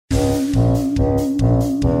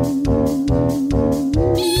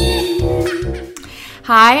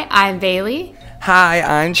Hi, I'm Bailey. Hi,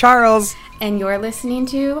 I'm Charles. And you're listening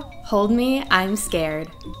to Hold Me, I'm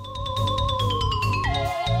Scared.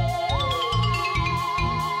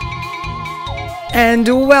 And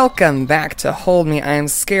welcome back to Hold Me, I'm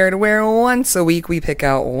Scared, where once a week we pick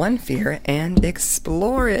out one fear and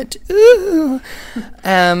explore it. Ooh.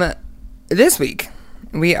 This week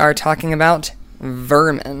we are talking about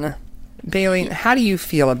vermin. Bailey, how do you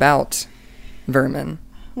feel about vermin?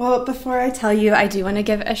 Well, before I tell you, I do want to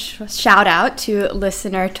give a shout out to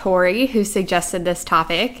listener Tori, who suggested this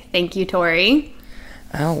topic. Thank you, Tori.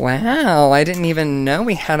 Oh, wow. I didn't even know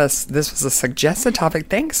this was a suggested topic.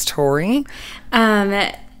 Thanks, Tori.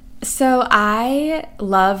 So I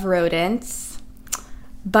love rodents,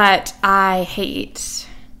 but I hate,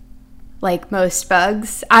 most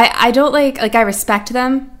bugs. I don't I respect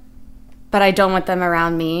them, but I don't want them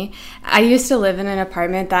around me. I used to live in an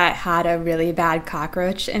apartment that had a really bad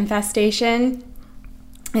cockroach infestation,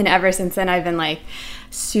 and ever since then I've been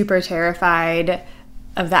super terrified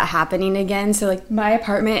of that happening again. So my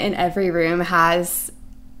apartment in every room has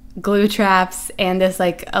glue traps and this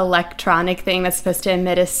electronic thing that's supposed to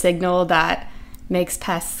emit a signal that makes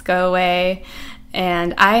pests go away.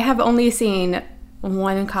 And I have only seen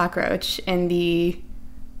one cockroach in the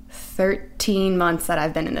 13 months that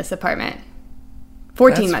I've been in this apartment.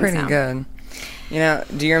 14 months now. That's pretty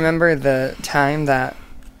good. Do you remember the time that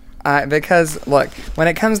because look, when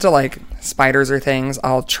it comes to spiders or things,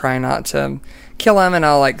 I'll try not to kill them and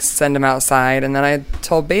I'll send them outside. And then I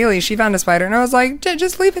told Bailey she found a spider and I was like,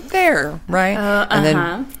 just leave it there, right?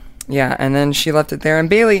 And then she left it there. And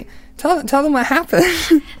Bailey, tell them what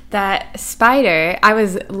happened. That spider, I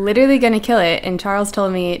was literally going to kill it, and Charles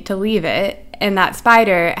told me to leave it. And that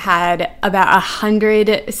spider had about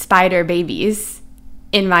 100 spider babies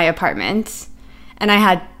in my apartment.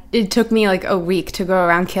 And it took me a week to go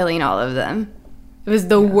around killing all of them. It was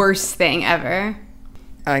the worst thing ever.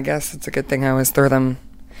 I guess it's a good thing I always throw them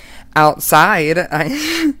outside.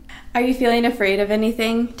 Are you feeling afraid of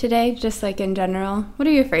anything today, just in general? What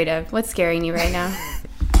are you afraid of? What's scaring you right now?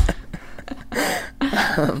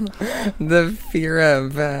 The fear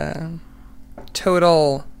of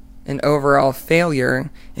total and overall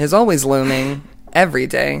failure is always looming every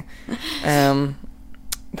day.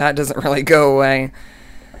 That doesn't really go away.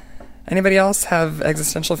 Anybody else have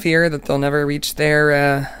existential fear that they'll never reach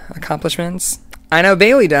their accomplishments? I know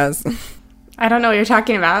Bailey does. I don't know what you're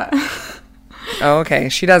talking about. Oh, okay.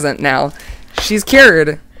 She doesn't now. She's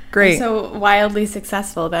cured. Great. I'm so wildly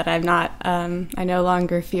successful that I'm not, I no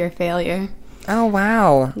longer fear failure. Oh,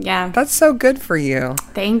 wow. Yeah. That's so good for you.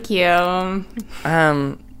 Thank you.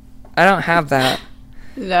 I don't have that.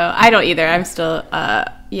 No, I don't either. I'm still,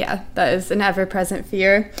 that is an ever-present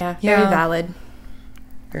fear. Yeah, very valid.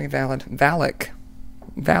 Very valid. Valak.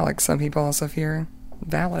 Some people also fear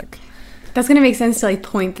Valak. That's going to make sense to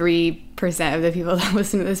 0.3% of the people that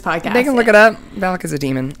listen to this podcast. They can look it up. Valak is a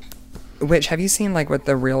demon. Which, have you seen with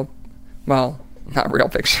the real, well, not real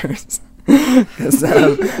pictures, but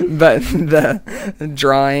the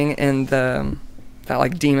drawing in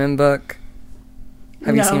that demon book?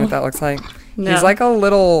 Have you seen what that looks like? No. He's a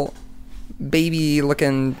little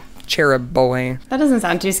baby-looking cherub boy. That doesn't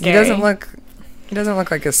sound too scary. He doesn't look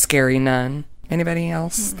like a scary nun. Anybody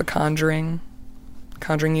else? The Conjuring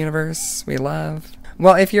universe we love.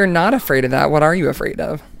 Well, if you're not afraid of that, what are you afraid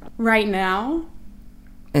of? Right now?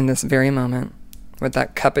 In this very moment, with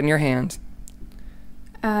that cup in your hand.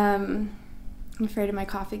 I'm afraid of my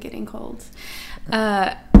coffee getting cold.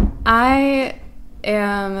 I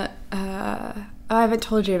am... I haven't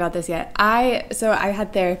told you about this yet. I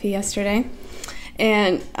had therapy yesterday,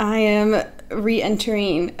 and I am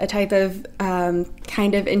re-entering a type of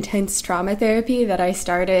kind of intense trauma therapy that I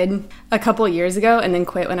started a couple years ago and then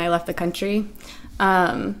quit when I left the country.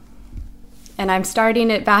 And I'm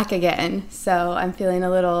starting it back again, so I'm feeling a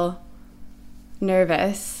little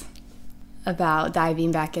nervous about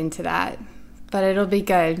diving back into that. But it'll be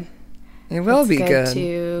good. It will be good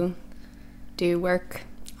to do work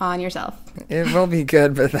on yourself. It will be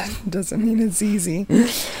good, but that doesn't mean it's easy.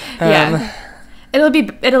 Yeah.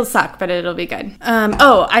 It'll suck, but it'll be good.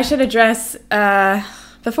 I should address,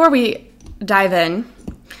 before we dive in,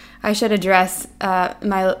 I should address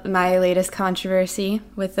my latest controversy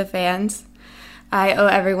with the fans. I owe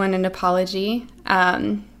everyone an apology.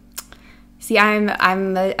 See, I'm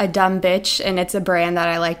a dumb bitch, and it's a brand that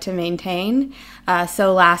I like to maintain.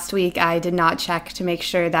 So last week, I did not check to make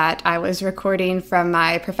sure that I was recording from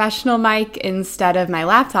my professional mic instead of my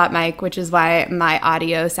laptop mic, which is why my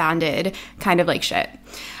audio sounded kind of like shit.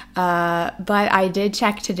 But I did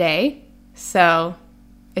check today, so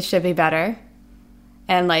it should be better.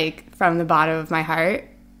 And like from the bottom of my heart,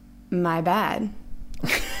 my bad.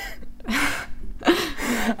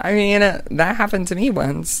 I mean, that happened to me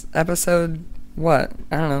once. Episode, what?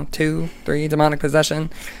 I don't know, 2, 3, demonic possession.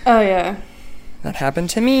 Oh, yeah. That happened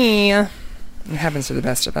to me. It happens to the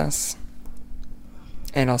best of us.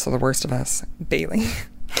 And also the worst of us, Bailey.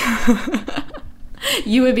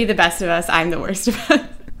 You would be the best of us. I'm the worst of us.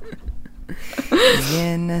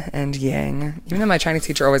 Yin and yang. Even though my Chinese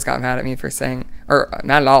teacher always got mad at me for saying, or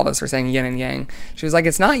mad at all of us for saying yin and yang. She was like,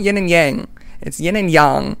 it's not yin and yang. It's yin and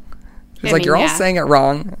yang. She was like, you're all saying it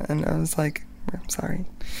wrong. And I was like, I'm sorry.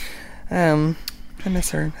 I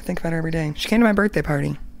miss her. I think about her every day. She came to my birthday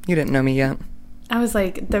party. You didn't know me yet. I was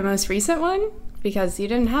like, the most recent one? Because you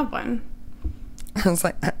didn't have one. I was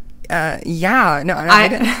like, yeah. No, I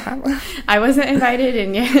didn't have one. I wasn't invited,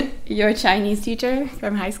 and yet your Chinese teacher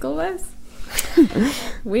from high school was?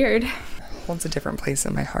 Weird. Holds a different place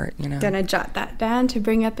in my heart, you know. Gonna jot that down to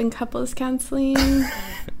bring up in couples counseling.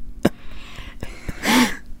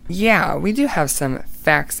 Yeah, we do have some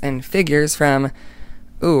facts and figures from,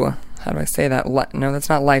 how do I say that? No, that's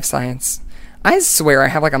not Life Science. I swear I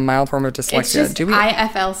have like a mild form of dyslexia. It's just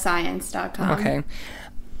iflscience.com. Okay.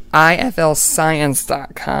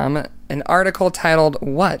 iflscience.com, an article titled,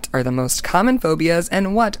 What are the most common phobias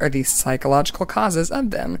and what are the psychological causes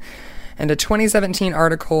of them? And a 2017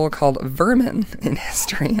 article called Vermin in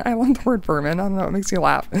History. I love the word vermin. I don't know, it makes me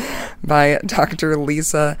laugh. By Dr.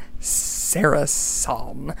 Lisa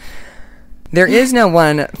Sarasson. There is no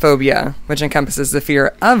one phobia which encompasses the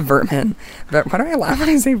fear of vermin, but why do I laugh when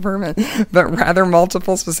I say vermin? But rather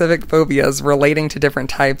multiple specific phobias relating to different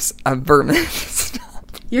types of vermin.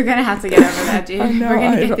 You're going to have to get over that, dude. We're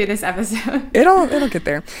going to get through this episode. It'll get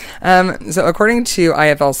there. So according to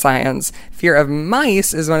IFL Science, fear of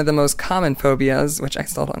mice is one of the most common phobias, which I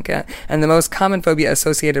still don't get, and the most common phobia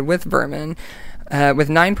associated with vermin, with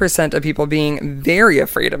 9% of people being very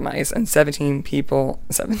afraid of mice and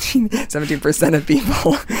 17% of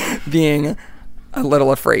people being a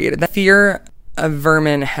little afraid. The fear of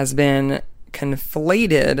vermin has been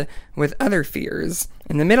conflated with other fears.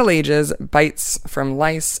 In the Middle Ages, bites from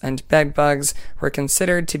lice and bedbugs were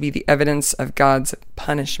considered to be the evidence of God's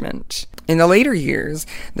punishment. In the later years,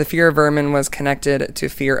 the fear of vermin was connected to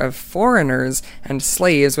fear of foreigners and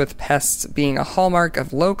slaves, with pests being a hallmark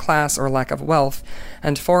of low class or lack of wealth,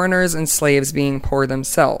 and foreigners and slaves being poor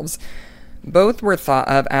themselves. Both were thought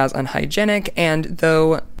of as unhygienic, and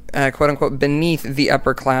though quote-unquote beneath the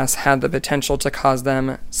upper class, had the potential to cause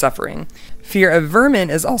them suffering. Fear of vermin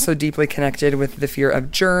is also deeply connected with the fear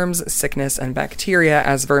of germs, sickness, and bacteria,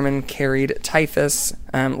 as vermin carried typhus,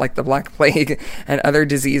 like the Black Plague, and other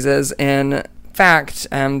diseases. In fact,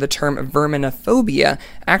 the term verminophobia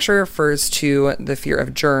actually refers to the fear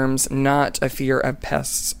of germs, not a fear of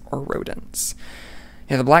pests or rodents.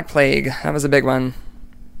 Yeah, the Black Plague, that was a big one.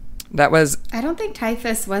 That was... I don't think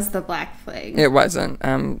typhus was the Black Plague. It wasn't.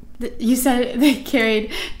 You said they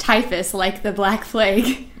carried typhus like the Black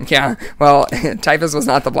Plague. Yeah, well, typhus was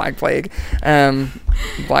not the Black Plague.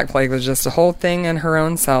 Black Plague was just a whole thing in her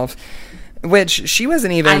own self, which she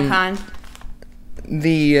wasn't even... Icon.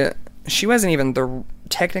 She wasn't even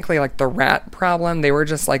technically like the rat problem. They were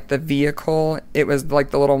just like the vehicle. It was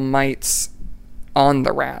like the little mites on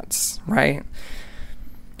the rats, right?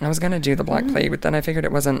 I was going to do the Black Plague, but then I figured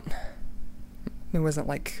it wasn't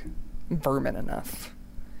like vermin enough.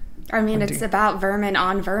 I mean, it's about vermin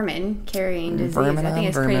on vermin carrying disease. I think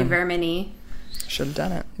it's pretty vermin-y. Should have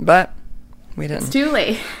done it, but we didn't. It's too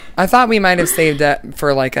late. I thought we might have saved it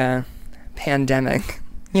for like a pandemic.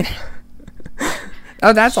 You know.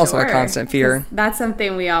 Oh, that's also a constant fear. That's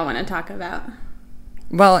something we all want to talk about.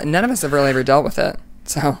 Well, none of us have really ever dealt with it,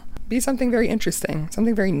 so be something very interesting,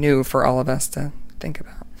 something very new for all of us to think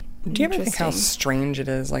about. Do you ever think how strange it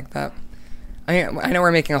is like that? I mean, I know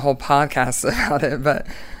we're making a whole podcast about it, but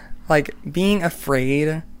like being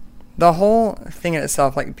afraid, the whole thing in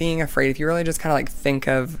itself, like being afraid, if you really just kind of like think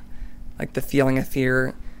of like the feeling of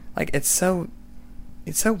fear, like it's so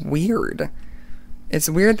weird. It's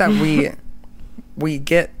weird that we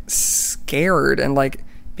get scared, and like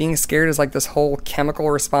being scared is like this whole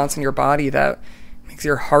chemical response in your body that makes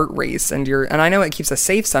your heart race, and I know it keeps us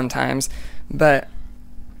safe sometimes, but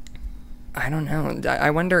I don't know. I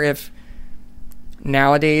wonder if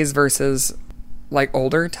nowadays versus like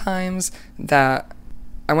older times, that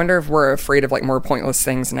I wonder if we're afraid of like more pointless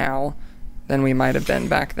things now than we might have been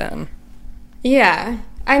back then. Yeah,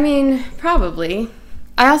 I mean, probably.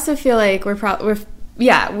 I also feel like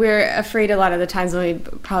we're afraid a lot of the times when we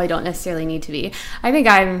probably don't necessarily need to be. I think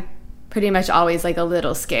I'm pretty much always like a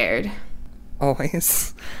little scared.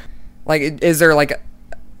 Always. Like, is there like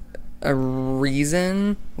a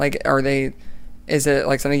reason? Like, is it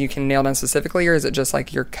like something you can nail down specifically, or is it just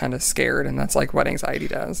like you're kind of scared and that's like what anxiety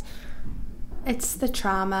does? It's the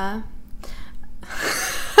trauma.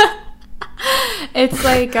 It's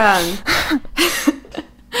like,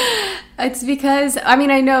 it's because, I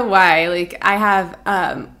mean, I know why. Like, I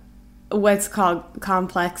have what's called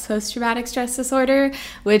complex post-traumatic stress disorder,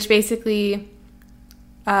 which basically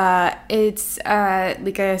it's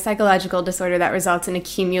like a psychological disorder that results in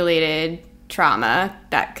accumulated trauma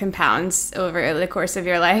that compounds over the course of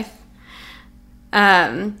your life.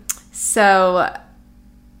 So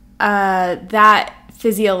that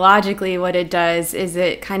physiologically what it does is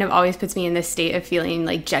it kind of always puts me in this state of feeling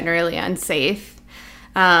like generally unsafe.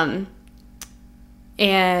 And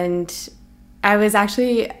I was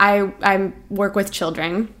actually, I work with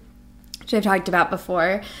children, which I've talked about before.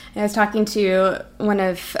 And I was talking to one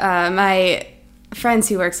of my friends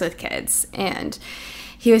who works with kids, and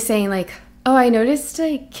he was saying like, oh, I noticed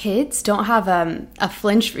like kids don't have a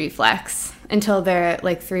flinch reflex until they're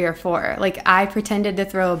like 3 or 4. Like, I pretended to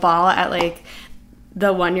throw a ball at like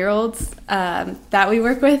the 1-year-olds that we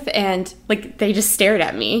work with, and like they just stared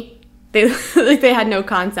at me. They like they had no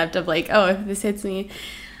concept of like, oh, if this hits me,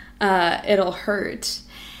 it'll hurt.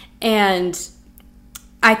 And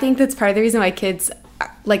I think that's part of the reason why kids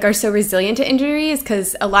like are so resilient to injury, is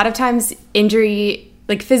because a lot of times injury,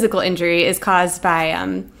 like physical injury, is caused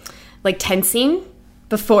by like tensing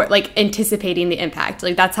before, like anticipating the impact.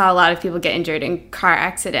 Like, that's how a lot of people get injured in car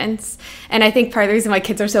accidents. And I think part of the reason why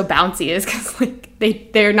kids are so bouncy is because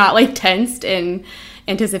like they're not like tensed in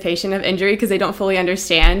anticipation of injury, because they don't fully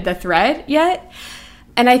understand the threat yet.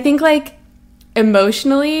 And I think like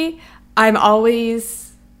emotionally, I'm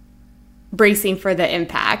always bracing for the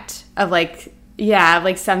impact of like, yeah,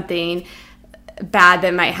 like something bad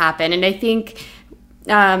that might happen. And I think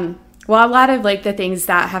well, a lot of like the things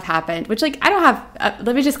that have happened, which like I don't have,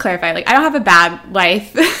 let me just clarify, like I don't have a bad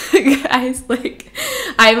life, guys. Like,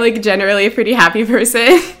 I'm like generally a pretty happy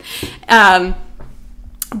person.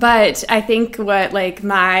 But I think what like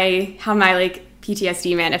how my like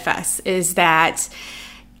PTSD manifests is that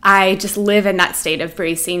I just live in that state of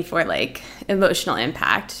bracing for like emotional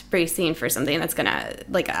impact, bracing for something that's gonna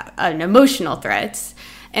like an emotional threat.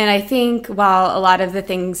 And I think while a lot of the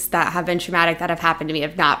things that have been traumatic that have happened to me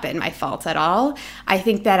have not been my fault at all, I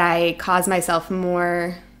think that I cause myself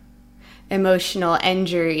more emotional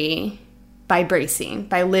injury by bracing,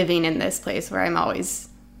 by living in this place where I'm always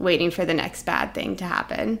waiting for the next bad thing to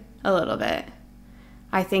happen a little bit.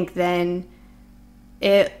 I think then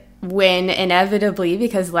when inevitably,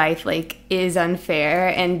 because life like is unfair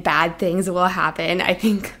and bad things will happen, I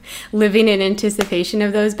think living in anticipation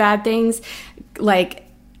of those bad things like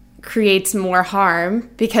creates more harm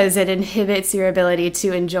because it inhibits your ability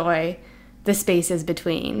to enjoy the spaces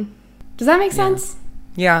between. Does that make sense?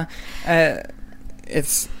 Yeah.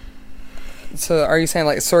 It's so are you saying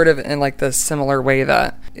like sort of in like the similar way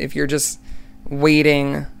that if you're just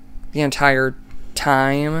waiting the entire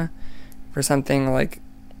time for something like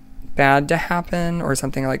bad to happen or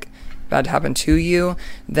something like bad to happen to you,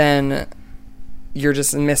 then you're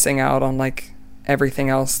just missing out on like everything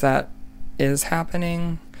else that is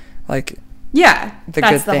happening? Like, yeah, the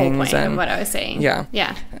that's good the things whole point and of what I was saying. Yeah.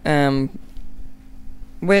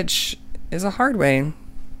 Which is a hard way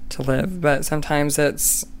to live, but sometimes it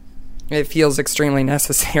feels extremely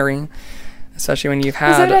necessary, especially when you've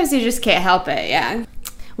had. Sometimes you just can't help it. Yeah.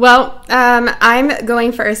 Well, I'm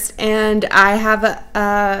going first, and I have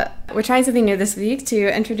we're trying something new this week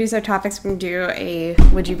to introduce our topics. We're going to do a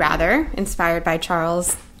Would You Rather, inspired by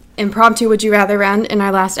Charles' impromptu Would You Rather round in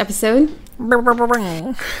our last episode.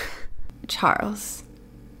 Charles,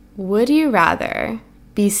 would you rather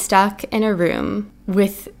be stuck in a room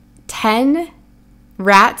with 10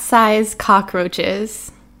 rat-sized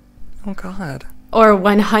cockroaches? Oh, God. Or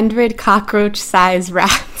 100 cockroach-sized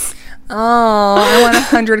rats? Oh, I want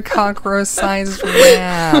 100 cockroach-sized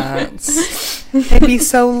rats. They'd be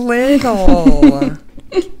so little.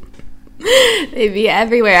 They'd be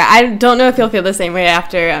everywhere. I don't know if you'll feel the same way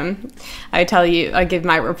after I give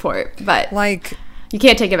my report, but like you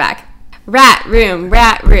can't take it back. Rat room,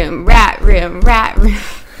 rat room, rat room, rat room.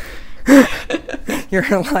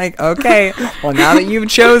 You're like, okay, well, now that you've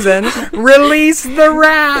chosen, release the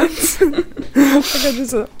rats. Like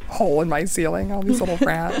just a hole in my ceiling, all these little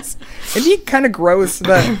rats. It'd be kind of gross,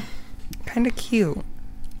 but kind of cute.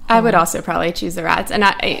 I would also probably choose the rats, and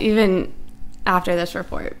even after this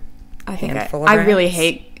report, I think I really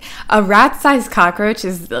hate a rat-sized cockroach.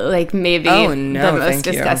 Is like maybe the most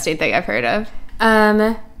disgusting thing I've heard of.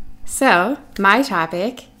 So my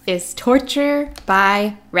topic is torture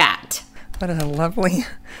by rat. What a lovely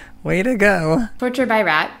Way to go. Torture by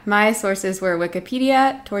rat. My sources were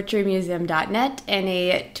Wikipedia, torturemuseum.net, and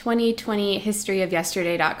a 2020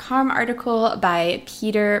 historyofyesterday.com article by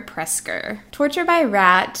Peter Presker. Torture by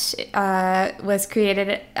rat was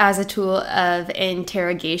created as a tool of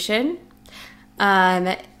interrogation.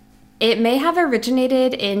 It may have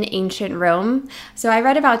originated in ancient Rome. So I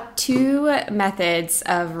read about 2 methods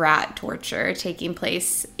of rat torture taking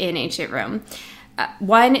place in ancient Rome.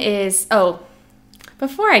 One is,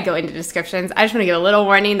 before I go into descriptions, I just want to give a little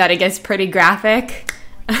warning that it gets pretty graphic.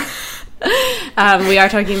 We are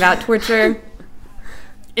talking about torture.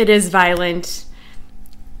 It is violent.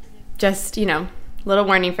 Just, little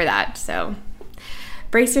warning for that. So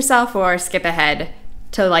brace yourself or skip ahead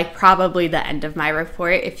to probably the end of my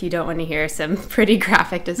report if you don't want to hear some pretty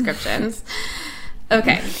graphic descriptions.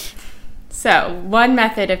 Okay. So, one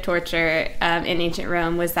method of torture in ancient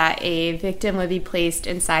Rome was that a victim would be placed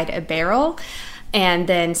inside a barrel, and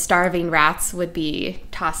then starving rats would be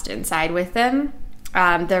tossed inside with them.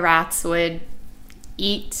 The rats would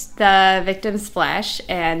eat the victim's flesh,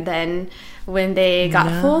 and then when they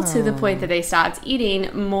got full to the point that they stopped eating,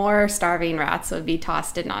 more starving rats would be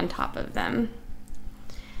tossed in on top of them.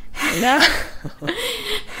 No.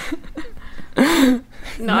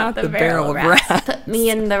 Not the barrel rats. Put me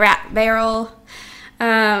in the rat barrel.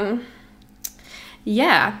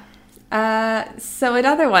 Yeah. So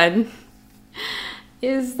another one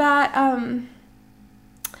is that,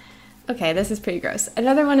 okay, this is pretty gross.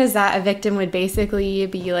 Another one is that a victim would basically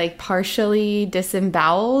be partially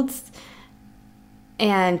disemboweled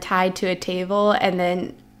and tied to a table, and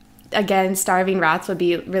then again, starving rats would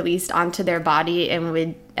be released onto their body and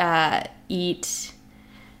would eat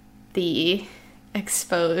the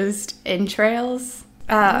exposed entrails.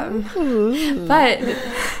 But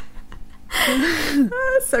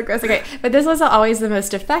so gross. Okay, but this wasn't always the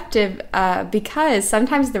most effective because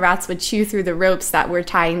sometimes the rats would chew through the ropes that were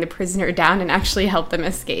tying the prisoner down and actually help them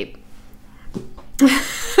escape.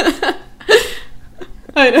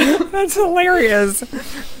 I know. That's hilarious.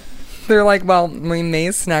 They're like, well, we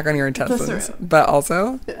may snack on your intestines, but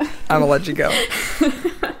also, I'm going to let you go.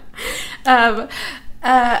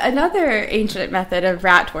 Another ancient method of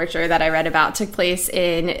rat torture that I read about took place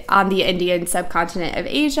on the Indian subcontinent of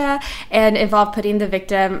Asia and involved putting the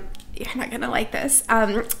victim, you're not going to like this,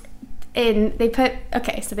 so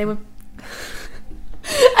they would,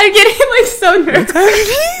 I'm getting so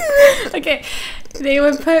nervous. Okay, they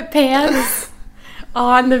would put pants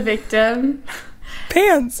on the victim.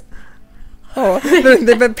 Pants? Oh,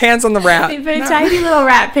 they put pants on the rat. They put tiny little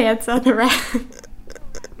rat pants on the rat.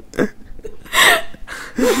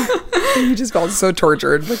 You just felt so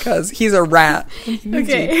tortured because he's a rat. He needs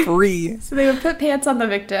to be free. So they would put pants on the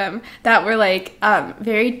victim that were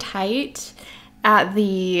very tight at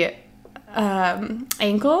the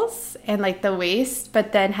ankles and the waist,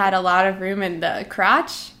 but then had a lot of room in the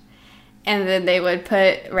crotch. And then they would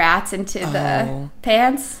put rats into the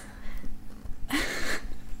pants.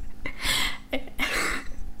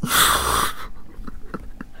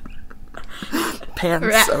 Pants,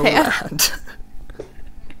 rat pants.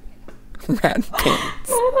 Rat pants.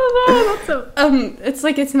 I don't know.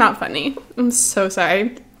 It's not funny. I'm so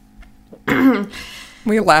sorry.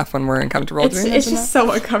 We laugh when we're uncomfortable. It's just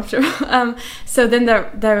so uncomfortable. So then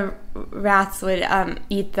the rats would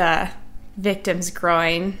eat the victim's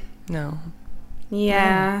groin. No.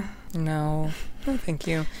 Yeah. No. No, thank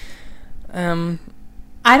you.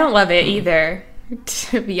 I don't love it either,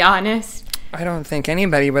 to be honest. I don't think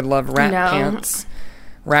anybody would love rat pants.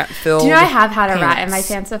 Rat-filled. Do you know I have had a rat in my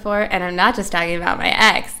pants before? And I'm not just talking about my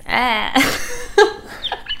ex.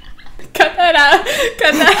 Cut that out.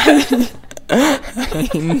 Cut that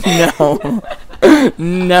out.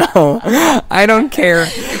 No. I don't care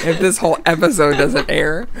if this whole episode doesn't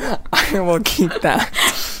air. I will keep that.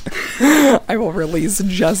 I will release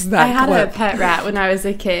just that clip. I had a pet rat when I was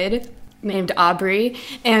a kid named Aubrey,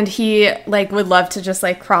 and he would love to just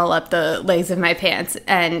crawl up the legs of my pants,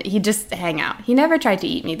 and he'd just hang out. He never tried to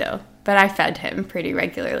eat me though, but I fed him pretty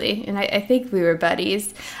regularly, and I think we were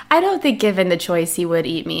buddies. I don't think given the choice he would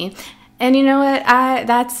eat me, and you know what?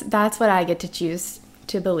 That's what I get to choose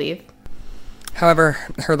to believe. However,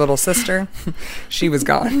 her little sister, she was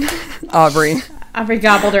gone. Aubrey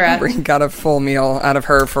gobbled her up. Aubrey got a full meal out of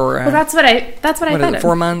her for. Well, that's what I fed him.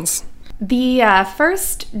 4 months. The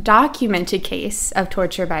first documented case of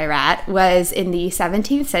torture by rat was in the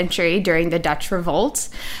 17th century during the Dutch Revolt,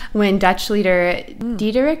 when Dutch leader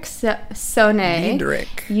Diederik Sonne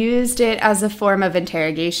used it as a form of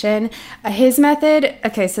interrogation. His method,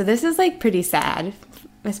 so this is pretty sad.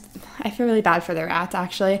 I feel really bad for the rats,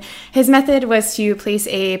 actually. His method was to place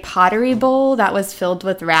a pottery bowl that was filled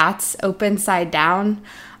with rats open side down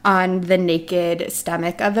on the naked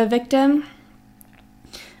stomach of a victim.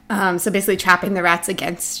 So basically trapping the rats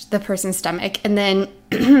against the person's stomach. And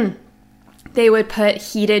then they would put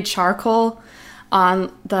heated charcoal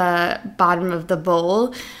on the bottom of the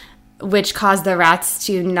bowl, which caused the rats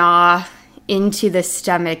to gnaw into the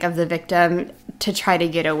stomach of the victim to try to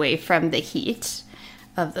get away from the heat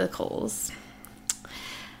of the coals.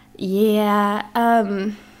 Yeah.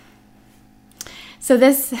 So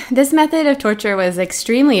this method of torture was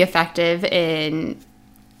extremely effective in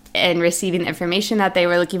receiving the information that they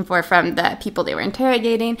were looking for from the people they were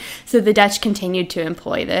interrogating. So the Dutch continued to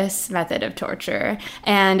employ this method of torture.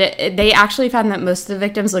 And they actually found that most of the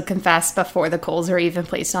victims would confess before the coals were even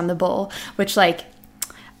placed on the bowl, which, like,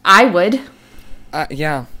 I would.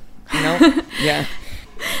 Yeah. Yeah.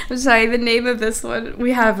 I'm sorry, the name of this one.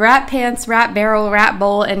 We have rat pants, rat barrel, rat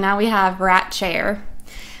bowl, and now we have rat chair.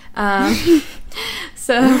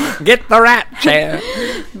 So get the rat chair.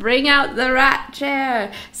 Bring out the rat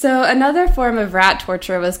chair. So another form of rat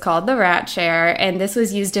torture was called the rat chair, and this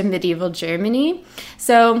was used in medieval Germany.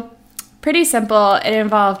 So pretty simple. It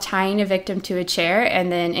involved tying a victim to a chair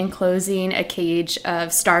and then enclosing a cage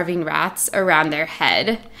of starving rats around their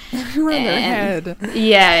head. Around their head.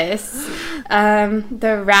 Yes.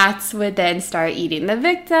 The rats would then start eating the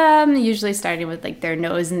victim, usually starting with like their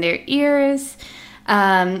nose and their ears.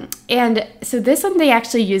 And so this one they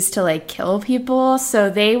actually used to like kill people.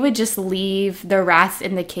 So they would just leave the rats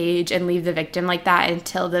in the cage and leave the victim like that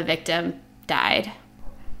until the victim died.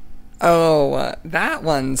 Oh, that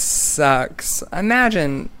one sucks.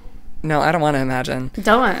 Imagine. No, I don't want to imagine. I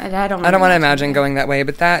don't want to imagine going that way,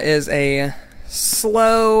 but that is a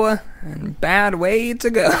slow and bad way to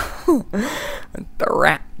go. The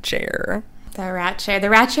rat chair. The rat chair. The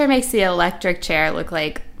rat chair makes the electric chair look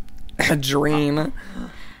like a dream.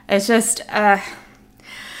 It's just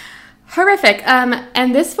horrific.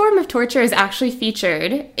 And this form of torture is actually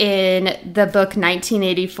featured in the book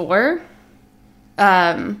 1984,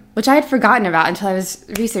 which I had forgotten about until I was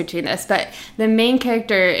researching this. But the main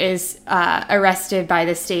character is arrested by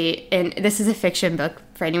the state, and this is a fiction book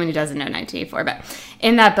for anyone who doesn't know 1984. But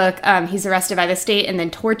in that book, he's arrested by the state and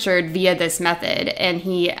then tortured via this method, and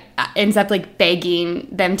he ends up like begging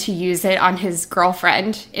them to use it on his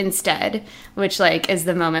girlfriend instead, which like is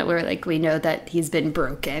the moment where like we know that he's been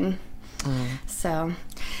broken. So,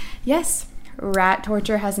 yes, rat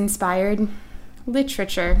torture has inspired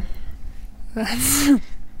literature. That's.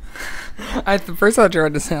 I first thought you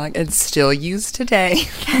were to say like it's still used today.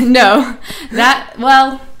 No, that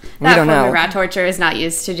form know. of rat torture is not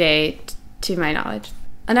used today, to my knowledge.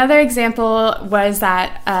 Another example was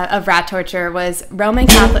that of rat torture was Roman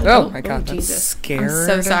Catholic. Oh my God, that's Jesus! Scared. I'm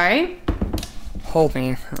so sorry. Hold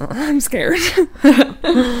me, I'm scared.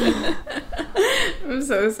 I'm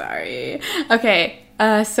so sorry. Okay,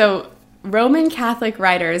 so Roman Catholic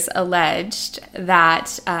writers alleged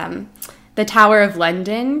that the Tower of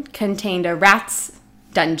London contained a rat's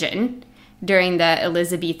dungeon during the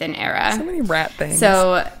Elizabethan era. So many rat things.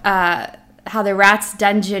 So how the rat's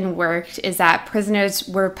dungeon worked is that prisoners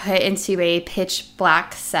were put into a pitch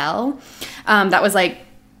black cell that was like,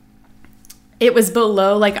 it was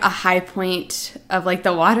below like a high point of like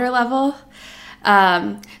the water level.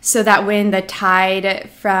 So that when the tide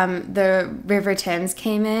from the River Thames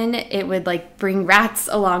came in, it would like bring rats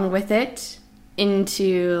along with it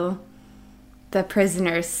into the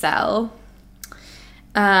prisoner's cell.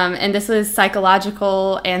 And this was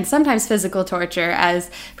psychological and sometimes physical torture, as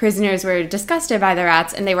prisoners were disgusted by the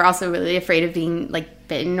rats, and they were also really afraid of being like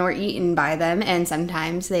bitten or eaten by them, and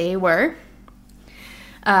sometimes they were.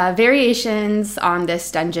 Variations on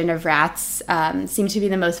this dungeon of rats seem to be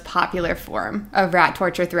the most popular form of rat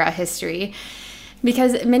torture throughout history,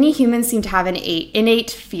 because many humans seem to have an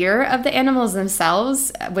innate fear of the animals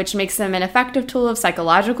themselves, which makes them an effective tool of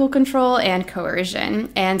psychological control and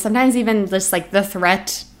coercion. And sometimes even just like the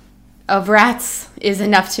threat of rats is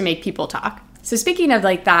enough to make people talk. So speaking of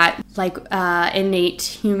like that, like innate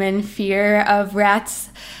human fear of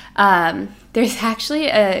rats, there's actually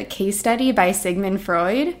a case study by Sigmund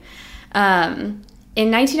Freud. In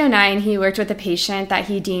 1909, he worked with a patient that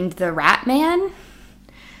he deemed the Rat Man,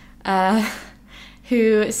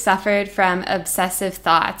 who suffered from obsessive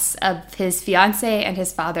thoughts of his fiancée and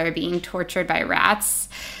his father being tortured by rats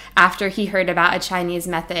after he heard about a Chinese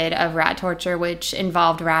method of rat torture which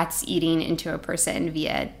involved rats eating into a person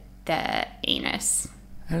via the anus.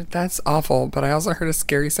 That's awful, but I also heard a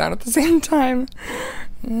scary sound at the same time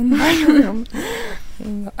in my room.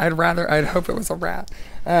 I'd hope it was a rat.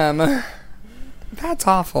 That's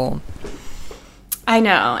awful. I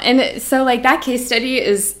know. And so like that case study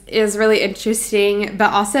is really interesting,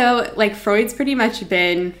 but also like Freud's pretty much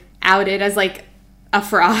been outed as like a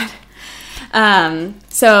fraud.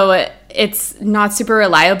 So it's not super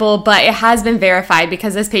reliable, but it has been verified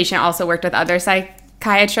because this patient also worked with other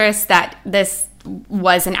psychiatrists that this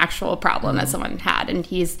was an actual problem that someone had, and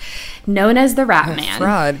he's known as the Rat Man.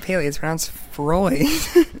 Fraud, Paley, it's pronounced Freud.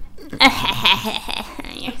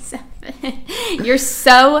 You're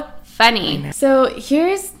so funny. So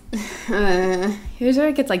here's where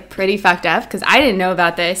it gets like pretty fucked up, because I didn't know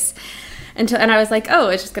about this and I was like, oh,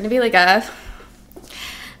 it's just gonna be like a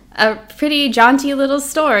pretty jaunty little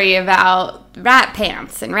story about rat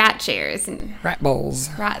pants and rat chairs and rat bowls,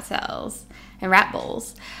 rat cells, and rat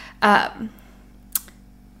bowls.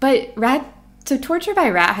 So torture by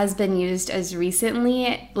rat has been used as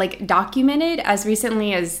recently, like documented as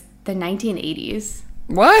recently as the 1980s.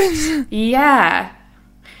 What? Yeah.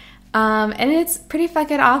 And it's pretty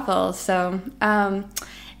fucking awful. So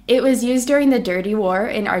it was used during the Dirty War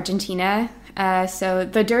in Argentina. So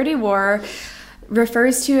the Dirty War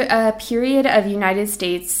refers to a period of United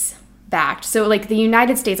States backed. So like the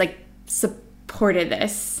United States like supported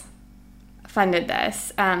this, funded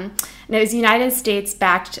this. And it was United States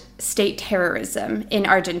backed state terrorism in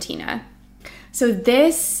Argentina. So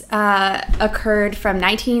this occurred from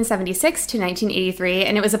 1976 to 1983,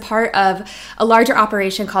 and it was a part of a larger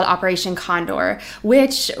operation called Operation Condor,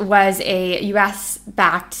 which was a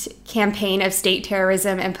U.S.-backed campaign of state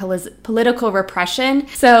terrorism and political repression.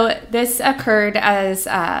 So this occurred as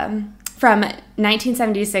from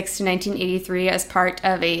 1976 to 1983 as part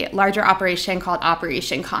of a larger operation called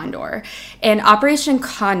Operation Condor. And Operation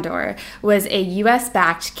Condor was a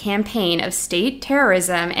U.S.-backed campaign of state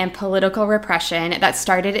terrorism and political repression that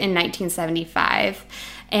started in 1975.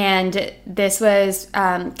 And this was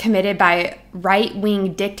committed by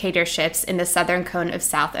right-wing dictatorships in the southern cone of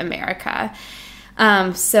South America.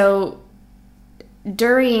 So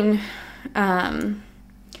during the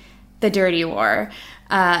Dirty War,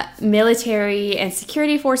 military and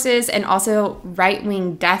security forces and also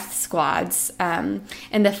right-wing death squads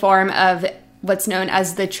in the form of what's known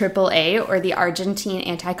as the AAA, or the Argentine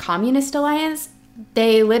Anti-Communist Alliance.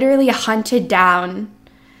 They literally hunted down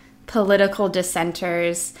political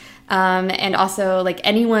dissenters and also like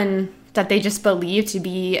anyone that they just believed to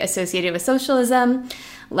be associated with socialism,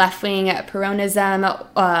 left-wing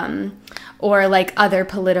Peronism, or like other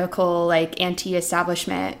political like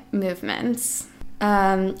anti-establishment movements.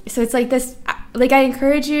 So it's like this, like I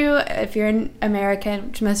encourage you, if you're an American,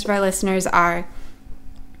 which most of our listeners are,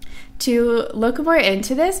 to look more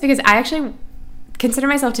into this, because I actually consider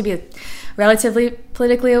myself to be relatively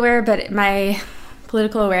politically aware, but my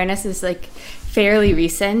political awareness is like fairly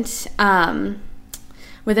recent.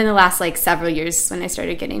 Within the last like several years when I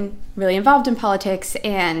started getting really involved in politics,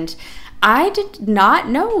 and I did not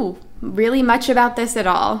know really much about this at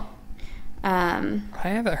all. I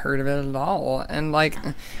haven't heard of it at all. And like,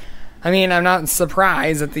 I mean, I'm not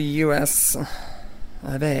surprised that the U.S.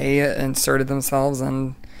 They inserted themselves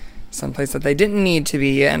in some place that they didn't need to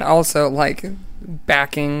be, and also like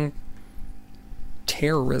backing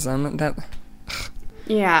terrorism. That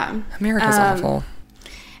America's awful.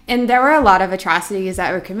 And there were a lot of atrocities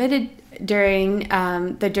that were committed during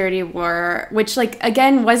the Dirty War, which like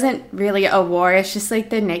again wasn't really a war. It's just like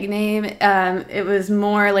the nickname. It was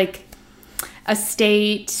more like a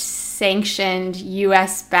state-sanctioned,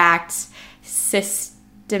 U.S.-backed,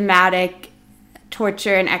 systematic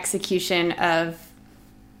torture and execution of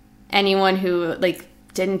anyone who like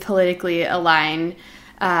didn't politically align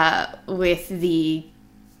with the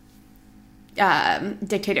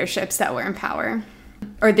dictatorships that were in power,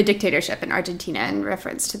 or the dictatorship in Argentina in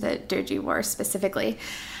reference to the Dirty War specifically.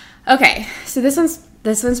 Okay, so this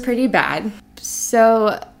one's pretty bad.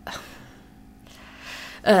 So,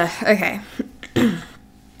 okay.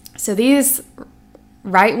 So these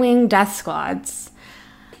right-wing death squads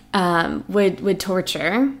would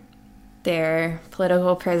torture their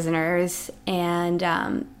political prisoners,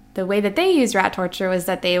 and the way that they used rat torture was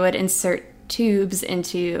that they would insert tubes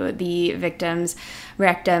into the victim's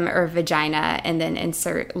rectum or vagina and then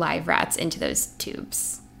insert live rats into those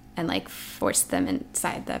tubes and like force them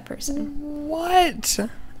inside the person. What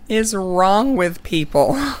is wrong with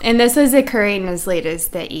people? And this was occurring as late as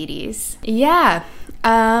the 80s. Yeah.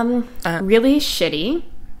 Really shitty.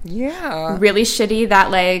 Yeah. Really shitty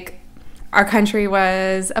that like our country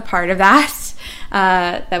was a part of that.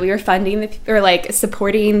 That we were funding or like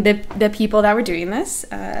supporting the people that were doing this.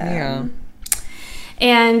 Yeah.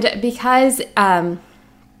 And because,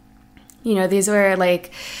 these were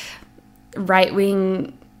like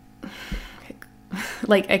right-wing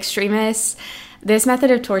like extremists. This method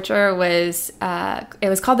of torture was it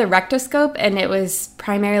was called the rectoscope, and it was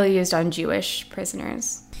primarily used on Jewish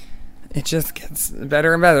prisoners. It just gets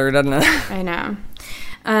better and better, doesn't it? I know.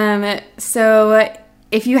 So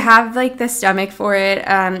if you have like the stomach for it,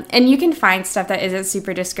 and you can find stuff that isn't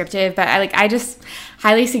super descriptive, but I just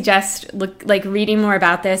highly suggest reading more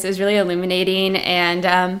about this. It was really illuminating,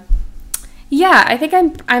 and yeah, I think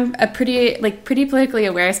I'm a pretty politically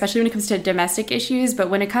aware, especially when it comes to domestic issues. But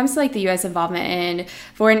when it comes to like the U.S. involvement in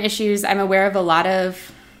foreign issues, I'm aware of a lot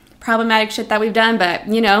of problematic shit that we've done. But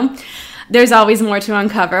there's always more to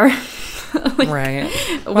uncover. Right.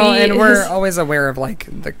 Well, and we're always aware of like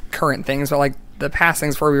the current things, but like the past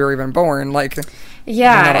things before we were even born, like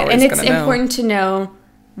yeah, and it's important to know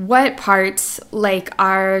what parts like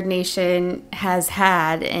our nation has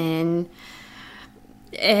had in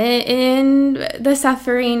the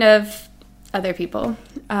suffering of other people.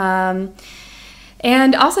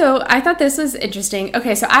 And also, I thought this was interesting.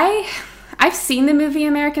 Okay, so I've seen the movie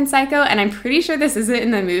American Psycho, and I'm pretty sure this isn't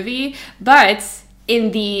in the movie, but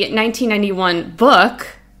in the 1991 book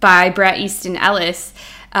by Bret Easton Ellis,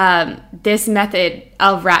 this method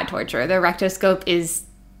of rat torture, the rectoscope, is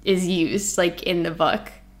used like in the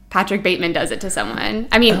book. Patrick Bateman does it to someone.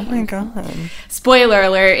 I mean, oh my god! Spoiler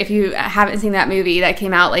alert! If you haven't seen that movie, that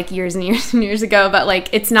came out like years and years and years ago, but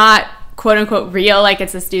like it's not quote unquote real. Like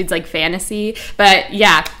it's this dude's like fantasy. But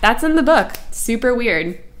yeah, that's in the book. Super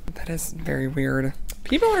weird. That is very weird.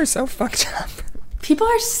 People are so fucked up. People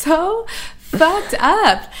are so fucked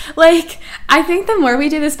up. Like I think the more we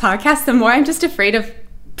do this podcast, the more I'm just afraid of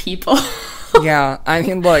people. Yeah, I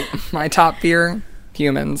mean, look, my top fear: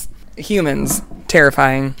 humans. Humans,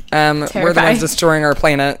 terrifying. We're the ones destroying our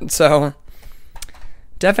planet, so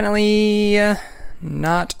definitely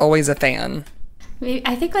not always a fan.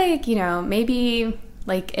 I think maybe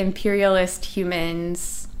like imperialist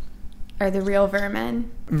humans are the real vermin.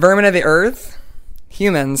 Vermin of the earth?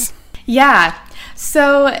 Humans. Yeah.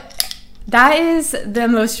 So that is the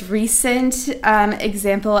most recent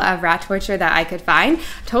example of rat torture that I could find.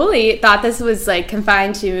 Totally thought this was like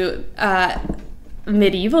confined to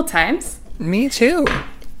medieval times. Me too.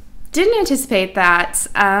 Didn't anticipate that.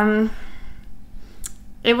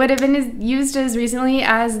 It would have been used as recently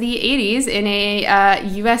as the 80s in a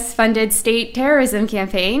U.S.-funded state terrorism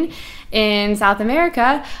campaign in South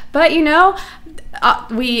America. But,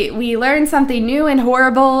 we learn something new and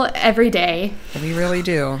horrible every day. We really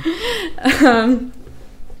do.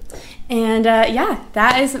 And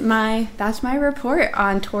that's my report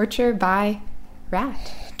on torture by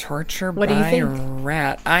rat. Torture what by do you think?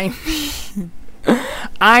 Rat.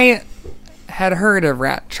 I had heard of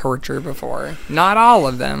rat torture before. Not all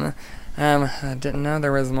of them. I didn't know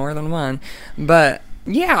there was more than one. But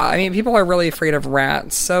yeah, I mean, people are really afraid of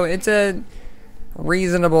rats, so it's a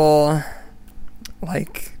reasonable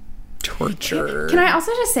torture. Can I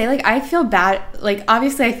also just say, I feel bad.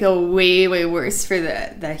 Obviously, I feel way, way worse for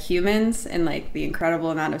the humans and the incredible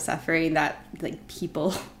amount of suffering that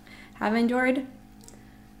people have endured.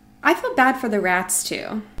 I feel bad for the rats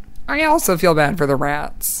too. I also feel bad for the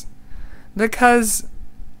rats because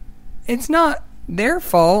it's not their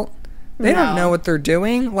fault. They don't know what they're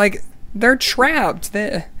doing. They're trapped.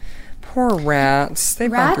 Poor rats.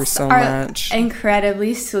 They've gone through so much.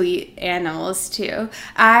 Incredibly sweet animals too.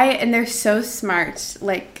 And they're so smart.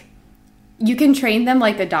 You can train them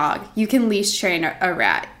like a dog. You can leash train a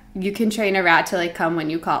rat. You can train a rat to come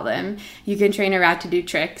when you call them. You can train a rat to do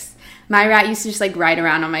tricks. My rat used to just ride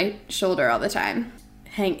around on my shoulder all the time.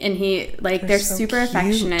 And he they're so super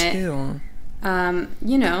affectionate. Too.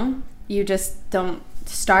 You just don't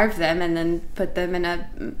starve them and then put them in a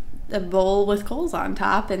bowl with coals on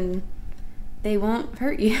top and they won't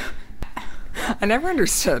hurt you. I never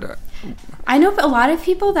understood it. I know a lot of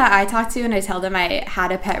people that I talk to and I tell them I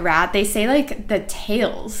had a pet rat, they say the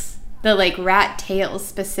tails, the rat tails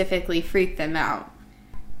specifically freak them out.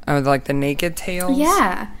 Oh, the naked tails?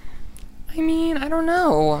 Yeah. I mean, I don't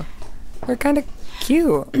know. They're kind of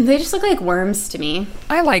cute. They just look like worms to me.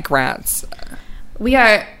 I like rats.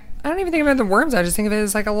 I don't even think about the worms. I just think of it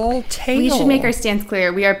as a little tail. We should make our stance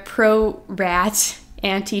clear. We are pro-rat,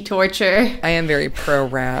 anti-torture. I am very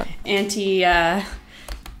pro-rat.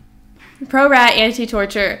 Pro-rat,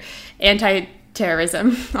 anti-torture,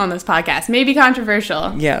 anti-terrorism on this podcast. Maybe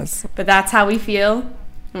controversial. Yes. But that's how we feel,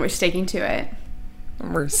 and we're sticking to it.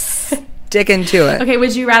 We're sticking to it. Okay,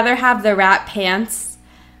 would you rather have the rat pants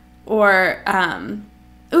or,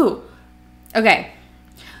 okay.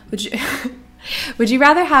 Would you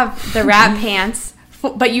rather have the rat pants,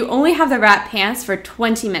 but you only have the rat pants for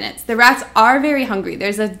 20 minutes? The rats are very hungry.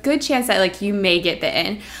 There's a good chance that you may get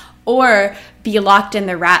bitten. or be locked in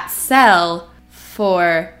the rat cell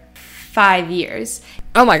for 5 years.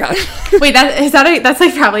 Oh my god. Wait, that's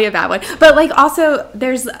like probably a bad one. But like also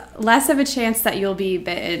there's less of a chance that you'll be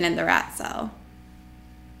bitten in the rat cell.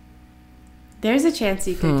 There's a chance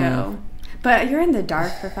you could go. But you're in the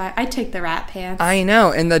dark for 5. I'd take the rat pants. I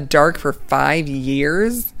know, in the dark for 5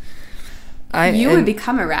 years. You would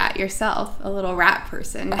become a rat yourself, a little rat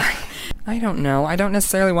person. I don't know. I don't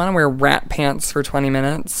necessarily want to wear rat pants for 20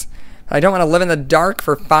 minutes. I don't want to live in the dark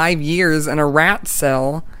for 5 years in a rat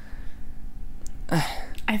cell.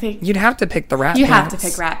 I think you'd have to pick the rat pants. You have to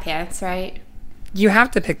pick rat pants, right? You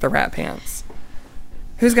have to pick the rat pants.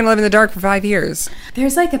 Who's going to live in the dark for 5 years?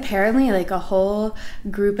 There's like apparently like a whole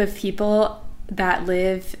group of people that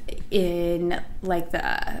live in like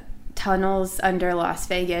the tunnels under Las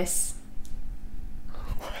Vegas.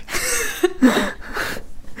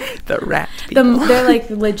 The rat people. They're like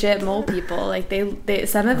legit mole people. Like they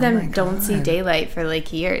some of them don't see daylight for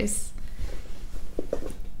like years.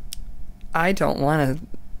 I don't want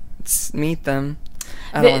to meet them.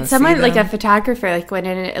 Someone like a photographer like went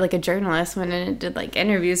in, like a journalist went in and did like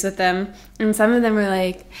interviews with them, and some of them were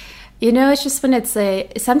like, it's just when it's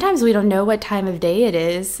like sometimes we don't know what time of day it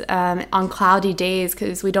is on cloudy days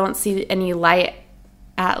because we don't see any light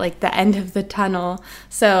at like the end of the tunnel,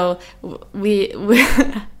 so we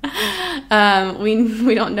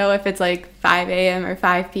don't know if it's like 5 a.m. or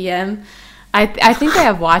 5 p.m. I think they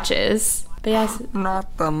have watches. But yes,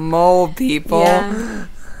 not the mole people. Yeah.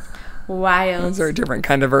 Wild. Those are a different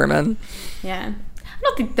kind of vermin. Yeah. I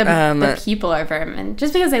don't think the people are vermin.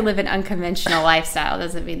 Just because they live an unconventional lifestyle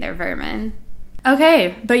doesn't mean they're vermin.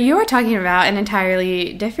 Okay, but you were talking about an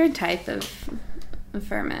entirely different type of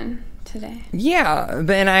vermin today. Yeah,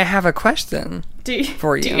 and I have a question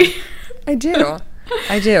for you. I do.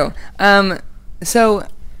 So,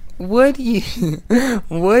 would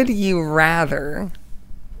you rather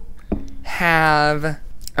have...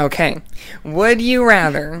 Okay. Would you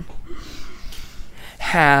rather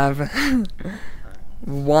have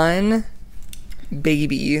one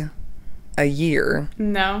baby a year?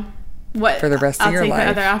 No. What? For the rest of your life? I'll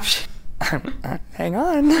take the other option. Hang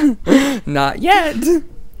on. Not yet.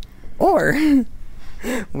 Or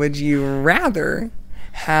would you rather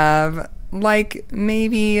have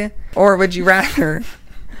or would you rather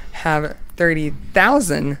have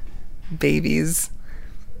 30,000 babies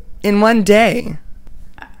in one day?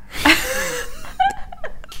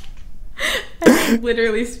 I'm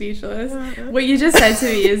literally speechless. What you just said to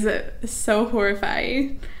me is so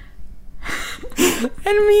horrifying. I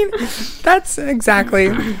mean, that's exactly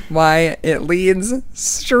why it leads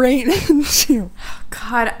straight into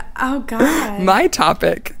Oh God. my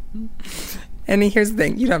topic. And here's the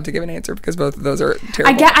thing: you don't have to give an answer because both of those are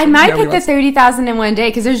terrible. I might pick the 30,000 in one day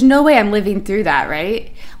because there's no way I'm living through that,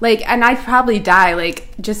 right? Like, and I'd probably die.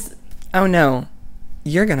 Like, just. Oh no,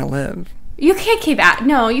 you're gonna live. You can't keep that.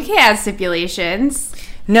 No, you can't add stipulations.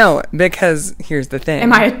 No, because here's the thing.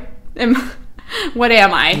 What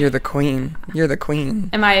am I? You're the queen. You're the queen.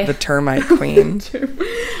 Am I the termite queen?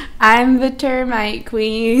 I'm the termite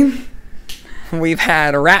queen. We've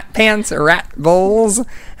had rat pants, rat bowls,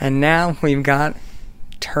 and now we've got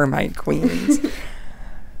termite queens.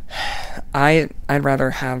 I'd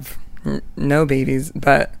rather have no babies,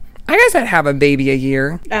 but I guess I'd have a baby a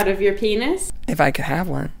year. Out of your penis? If I could have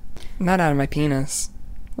one. Not out of my penis.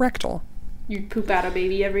 Rectal. You poop out a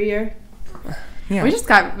baby every year? Yeah.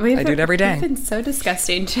 I do it every day. We've been so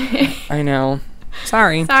disgusting today. I know.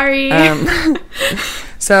 Sorry.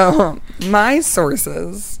 So, my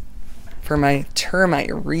sources for my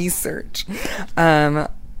termite research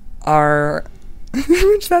are...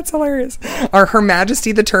 which that's hilarious. Are Her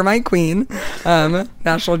Majesty the Termite Queen,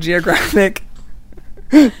 National Geographic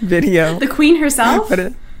video. The Queen herself?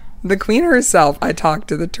 The Queen herself. I talked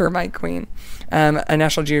to the termite queen. A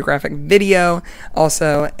National Geographic video.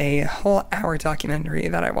 Also, a whole hour documentary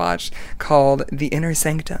that I watched called The Inner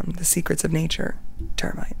Sanctum, The Secrets of Nature,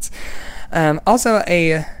 Termites. Also,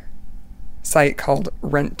 a site called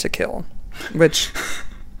Rent to Kill, which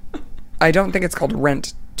I don't think it's called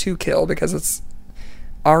Rent to Kill because it's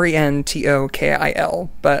RENTOKIL,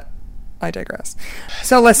 but I digress.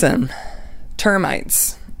 So listen,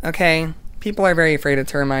 termites, okay? People are very afraid of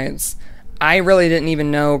termites. I really didn't even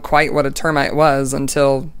know quite what a termite was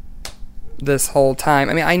until this whole time.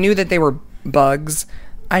 I mean, I knew that they were bugs.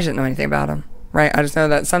 I didn't know anything about them, right? I just know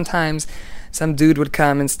that sometimes some dude would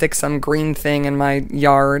come and stick some green thing in my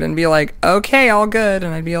yard and be like, okay, all good.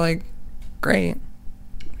 And I'd be like, great,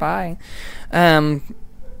 bye.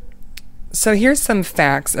 So here's some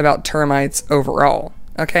facts about termites overall,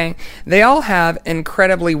 Okay? They all have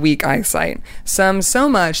incredibly weak eyesight. Some so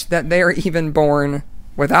much that they are even born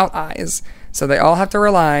without eyes. So they all have to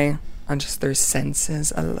rely on just their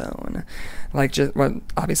senses alone. Like, just, well,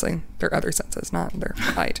 obviously, their other senses, not their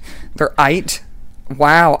eye. Their eye.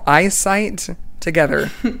 Wow, eyesight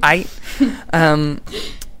together. Eye.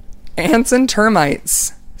 Ants and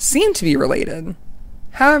termites seem to be related.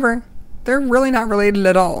 However, they're really not related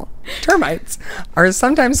at all. Termites are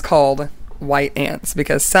sometimes called white ants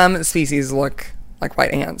because some species look like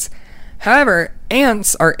white ants. However,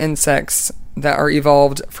 ants are insects that are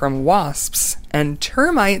evolved from wasps, and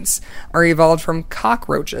termites are evolved from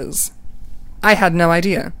cockroaches. I had no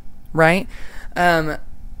idea, right?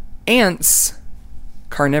 Ants,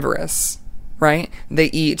 carnivorous, right? They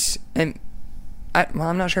eat, and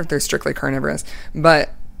I'm not sure if they're strictly carnivorous, but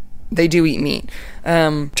they do eat meat.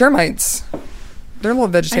 Termites, they're little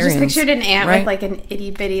vegetarians. I just pictured an ant right? with like an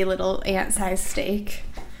itty bitty little ant-sized steak.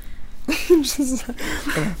 just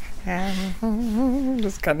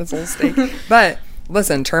cut this little steak. But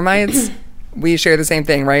listen, termites, we share the same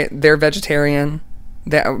thing, right? They're vegetarian.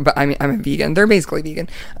 But I mean, I'm a vegan. They're basically vegan.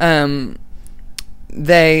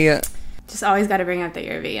 They just always got to bring up that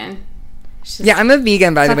you're a vegan. Yeah, I'm a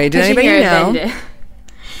vegan, by the way. Did anybody know?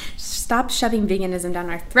 Stop shoving veganism down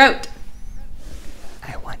our throat.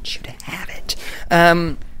 I want you to have it.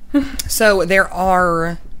 So there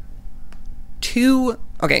are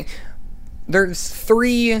there's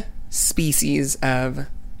 3 species of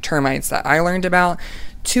termites that I learned about.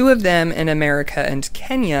 2 of them in America and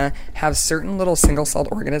Kenya have certain little single-celled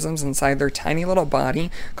organisms inside their tiny little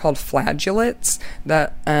body called flagellates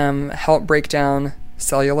that help break down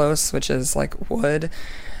cellulose, which is like wood.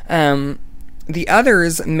 The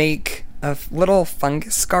others make a little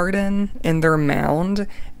fungus garden in their mound,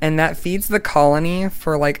 and that feeds the colony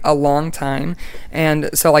for like a long time. And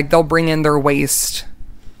so like they'll bring in their waste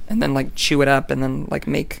and then like chew it up and then like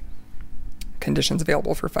make conditions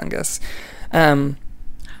available for fungus.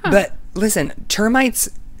 But listen, termites,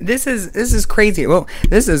 this is crazy. Whoa,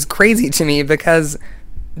 this is crazy to me because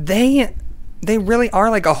they really are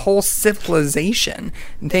like a whole civilization.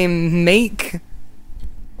 They make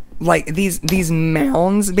like these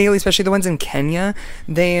mounds, Bailey, especially the ones in Kenya.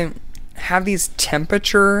 They have these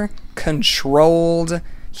temperature controlled,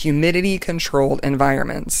 humidity controlled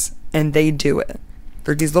environments, and they do it.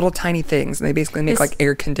 They're these little tiny things, and they basically make like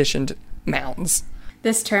air conditioned mounds.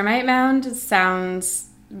 This termite mound sounds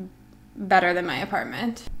better than my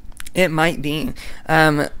apartment. It might be,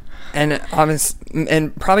 and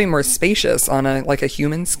probably more spacious on a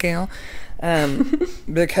human scale,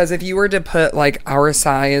 because if you were to put like our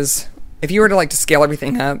size, if you were to like to scale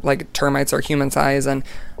everything up, like termites are human size and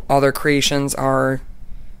all their creations are,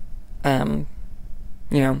 also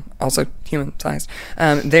human sized.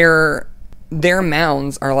 Their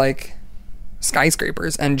mounds are like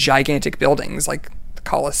skyscrapers and gigantic buildings, like the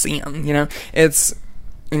Colosseum. It's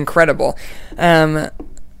incredible.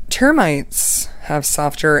 Termites have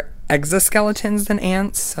softer exoskeletons than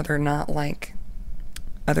ants, so they're not like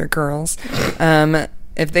other girls.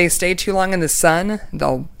 If they stay too long in the sun,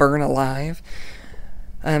 they'll burn alive.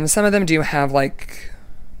 Some of them do have like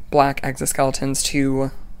black exoskeletons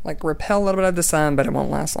to like repel a little bit of the sun, but it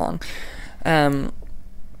won't last long.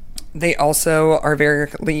 They also are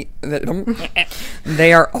they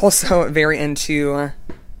are also very into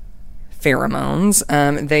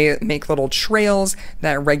pheromones. They make little trails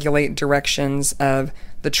that regulate directions of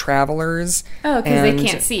the travelers. Oh, because they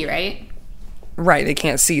can't see, right? Right, they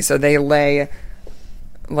can't see, so they lay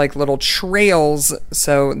like little trails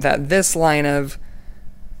so that this line of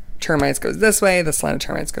termites goes this way, this line of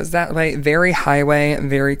termites goes that way. Very highway,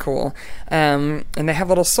 very cool. And they have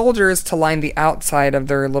little soldiers to line the outside of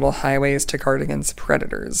their little highways to guard against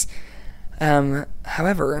predators.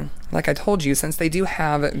 However, like I told you, since they do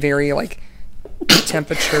have very like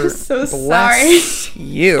temperature, so bless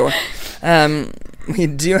you. They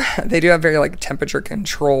do have very like temperature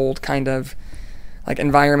controlled kind of like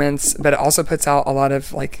environments, but it also puts out a lot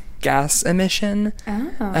of like gas emission.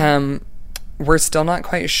 Oh. We're still not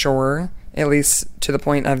quite sure, at least to the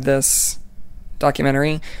point of this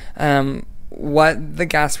documentary, what the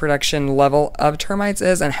gas production level of termites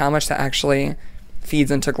is and how much that actually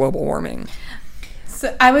feeds into global warming.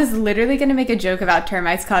 So I was literally going to make a joke about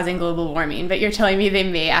termites causing global warming, but you're telling me they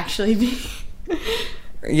may actually be.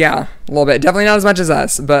 Yeah, a little bit. Definitely not as much as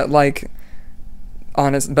us, but like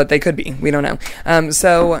honest, but they could be. We don't know.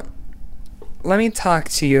 So let me talk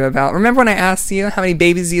to you about, remember when I asked you how many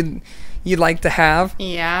babies you'd like to have?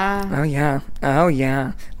 Yeah. Oh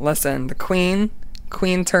yeah. Listen, the queen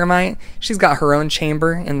queen termite. She's got her own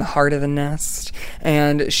chamber in the heart of the nest,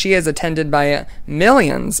 and she is attended by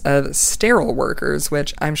millions of sterile workers,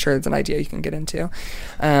 which I'm sure is an idea you can get into.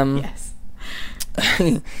 Yes.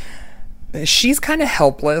 She's kind of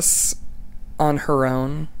helpless on her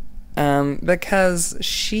own, because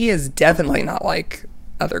she is definitely not like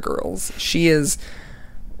other girls. She is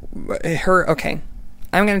okay,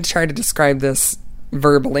 I'm going to try to describe this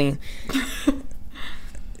verbally.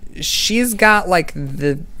 She's got like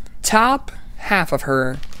the top half of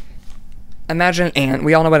her. Imagine an ant.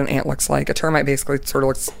 We all know what an ant looks like. A termite basically sort of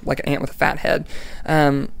looks like an ant with a fat head.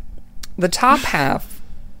 The top half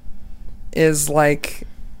is like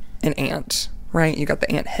an ant, right? You got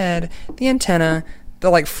the ant head, the antenna, the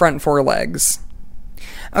like front four legs.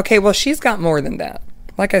 Okay, well, she's got more than that.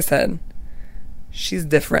 Like I said, she's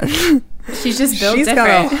different. She's just built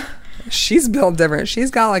different. She's built different.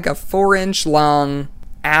 She's got like a 4-inch long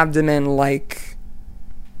abdomen, like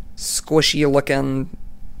squishy looking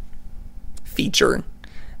feature.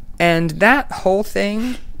 And that whole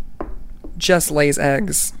thing just lays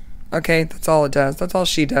eggs. Okay, that's all it does. That's all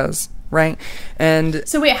she does, right? And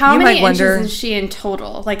so wait, how many inches is she in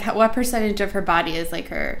total? Like, what percentage of her body is like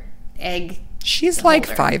her egg? She's holder?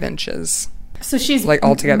 like 5 inches. So she's like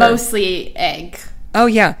altogether mostly egg. Oh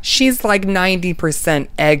yeah, she's like 90%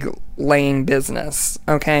 egg laying business.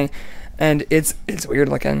 Okay, and it's weird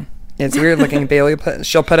looking. It's weird looking. Bailey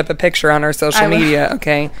she'll put up a picture on our social media.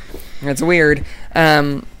 Okay, it's weird.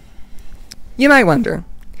 You might wonder,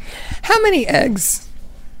 how many eggs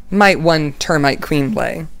might one termite queen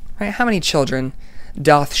lay? Right? How many children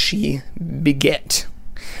doth she beget?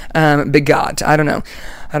 Begot. I don't know.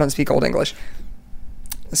 I don't speak Old English.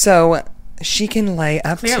 So she can lay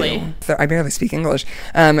up to... I barely speak English.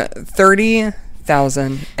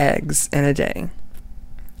 30,000 eggs in a day.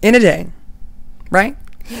 In a day. Right?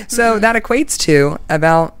 So that equates to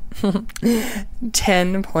about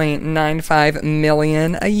 10.95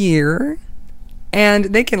 million a year. And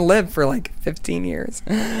they can live for like 15 years.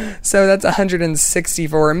 So that's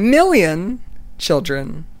 164 million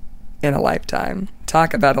children in a lifetime.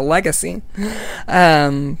 Talk about a legacy. You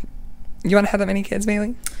want to have that many kids,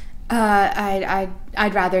 Bailey?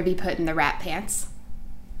 I'd rather be put in the rat pants.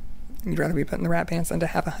 You'd rather be put in the rat pants than to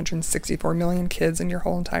have 164 million kids in your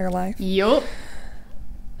whole entire life? Yup.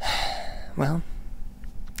 Well,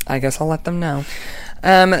 I guess I'll let them know.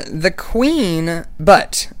 The queen,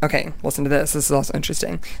 but, okay, listen to this. This is also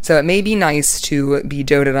interesting. So it may be nice to be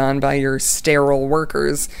doted on by your sterile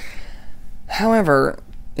workers. However,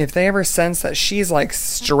 if they ever sense that she's like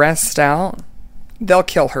stressed out, they'll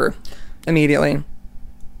kill her immediately.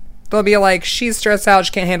 They'll be like, she's stressed out,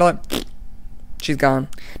 she can't handle it. She's gone.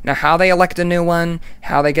 Now, how they elect a new one,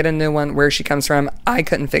 how they get a new one, where she comes from, I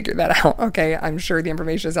couldn't figure that out. Okay, I'm sure the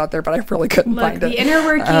information is out there, but I really couldn't find it. The inner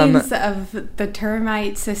workings of the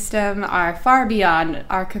termite system are far beyond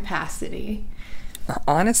our capacity.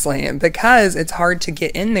 Honestly, because it's hard to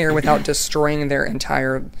get in there without destroying their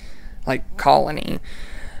entire, like, colony.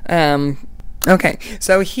 Okay,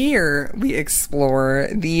 so here we explore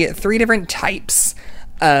the 3 different types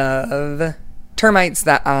of termites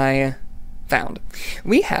that I found.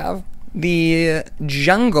 We have the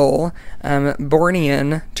jungle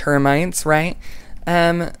Bornean termites, right?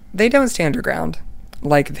 They don't stay underground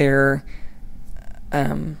like their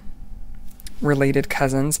related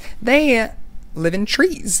cousins. They live in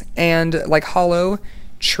trees and like hollow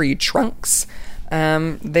tree trunks.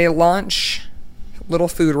 They launch little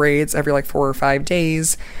food raids every like 4 or 5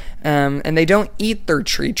 days, and they don't eat their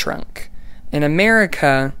tree trunk. In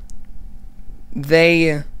America,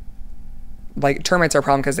 they, like, termites are a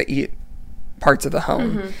problem because they eat parts of the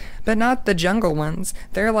home, but not the jungle ones.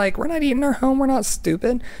 They're like, we're not eating our home, we're not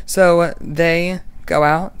stupid. So they go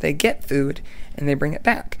out, they get food, and they bring it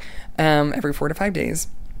back every 4 to 5 days.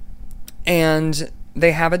 And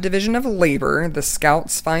they have a division of labor. The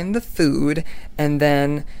scouts find the food, and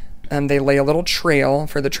then they lay a little trail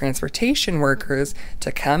for the transportation workers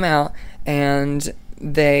to come out, and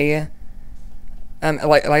they...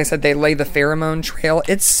 like I said, they lay the pheromone trail.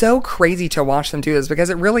 It's so crazy to watch them do this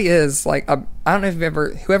because it really is like I don't know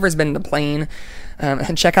if whoever's been in the plane,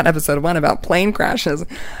 and check out episode 1 about plane crashes.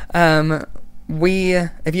 If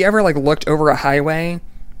you ever like looked over a highway,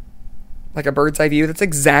 like a bird's eye view, that's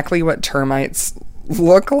exactly what termites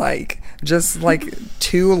look like. Just like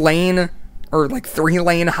 2-lane or like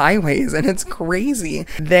 3-lane highways, and it's crazy.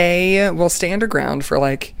 They will stay underground for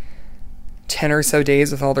like 10 or so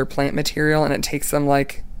days with all their plant material, and it takes them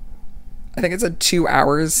like, I think it's 2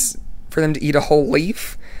 hours for them to eat a whole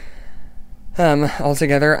leaf.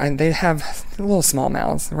 altogether. They have little small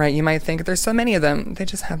mouths, right? You might think there's so many of them. They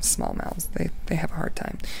just have small mouths. They have a hard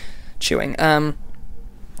time chewing.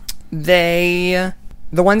 The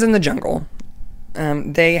ones in the jungle,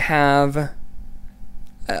 they have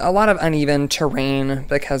a lot of uneven terrain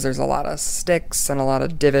because there's a lot of sticks and a lot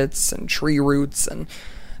of divots and tree roots, and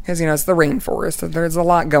because, it's the rainforest, so there's a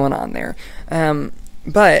lot going on there.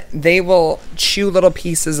 But they will chew little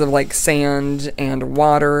pieces of like sand and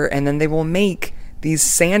water, and then they will make these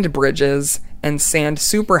sand bridges and sand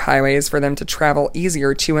superhighways for them to travel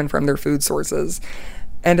easier to and from their food sources.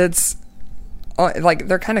 And it's like,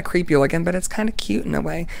 they're kind of creepy looking, but it's kind of cute in a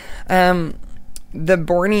way. The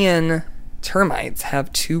Bornean termites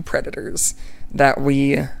have two predators that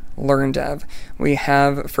we learned of. We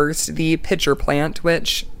have first the pitcher plant,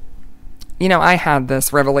 which, I had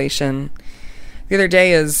this revelation the other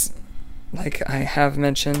day. Is, like I have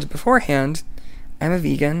mentioned beforehand, I'm a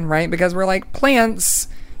vegan, right? Because we're like, plants,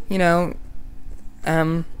 they're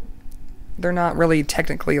not really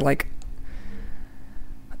technically like,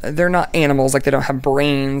 they're not animals, like they don't have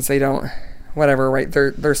brains, they don't, whatever, right?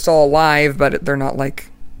 They're still alive, but they're not like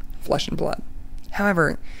flesh and blood.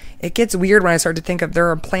 However, it gets weird when I start to think of, there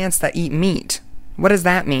are plants that eat meat. What does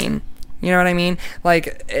that mean? You know what I mean?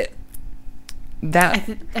 Like, I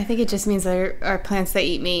think it just means there are plants that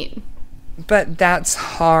eat meat. But that's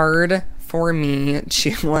hard for me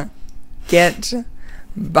to get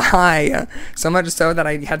by. So much so that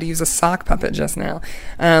I had to use a sock puppet just now.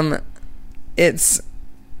 It's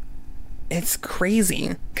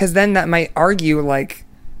crazy. Because then that might argue, like,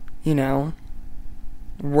 we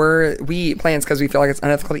eat plants because we feel like it's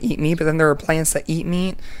unethical to eat meat, but then there are plants that eat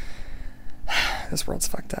meat. This world's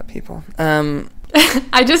fucked up, people.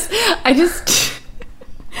 I just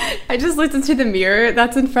looked into the mirror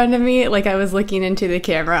that's in front of me like I was looking into the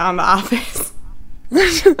camera on The Office.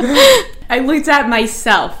 I looked at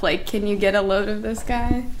myself like, can you get a load of this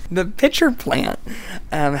guy? The pitcher plant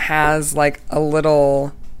has like a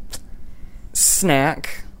little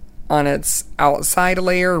snack on its outside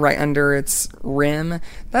layer right under its rim.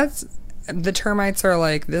 The termites are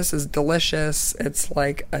like, this is delicious. It's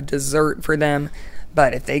like a dessert for them.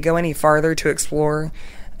 But if they go any farther to explore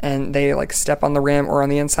and they like step on the rim or on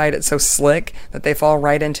the inside, it's so slick that they fall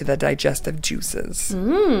right into the digestive juices.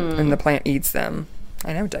 And the plant eats them.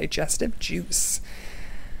 I know, digestive juice.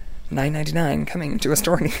 $9.99 coming to a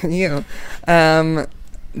store near you.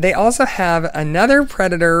 They also have another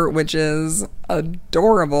predator, which is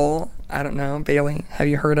adorable. I don't know, Bailey, have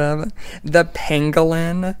you heard of the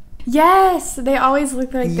pangolin? Yes, they always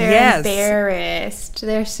look like they're embarrassed.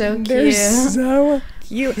 They're so cute. They're so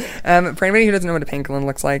cute. For anybody who doesn't know what a pangolin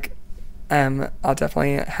looks like, I'll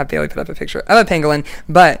definitely have Bailey put up a picture of a pangolin.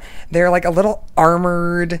 But they're like a little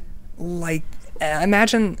armored, like,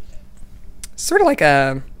 imagine sort of like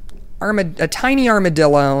a tiny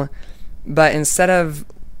armadillo, but instead of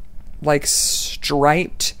like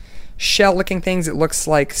striped shell-looking things, it looks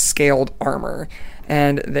like scaled armor.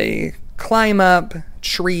 And they climb up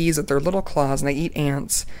trees with their little claws, and they eat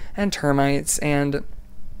ants and termites. And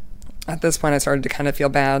at this point I started to kind of feel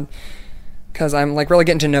bad because I'm like really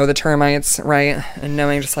getting to know the termites, right, and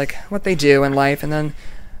knowing just like what they do in life. And then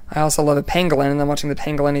I also love a pangolin, and then watching the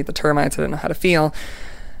pangolin eat the termites, I didn't know how to feel.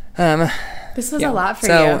 This was a lot for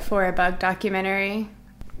you for a bug documentary.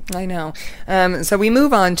 I know. So we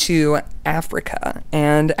move on to Africa,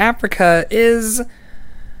 and Africa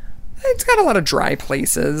it's got a lot of dry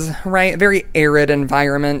places, right? A very arid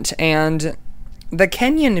environment. And the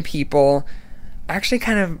Kenyan people actually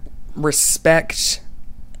kind of respect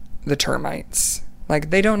the termites. Like,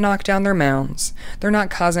 they don't knock down their mounds. They're not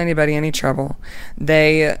causing anybody any trouble.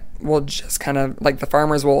 They will just kind of, like, the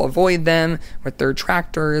farmers will avoid them with their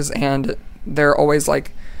tractors, and they're always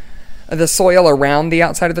like, the soil around the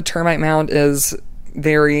outside of the termite mound is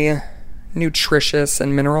very nutritious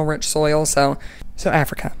and mineral-rich soil. So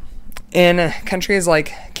Africa. In countries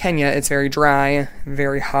like Kenya, it's very dry,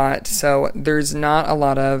 very hot, so there's not a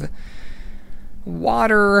lot of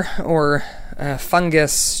water or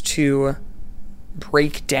fungus to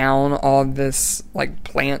break down all of this like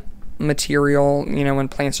plant material. When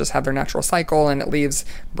plants just have their natural cycle and it leaves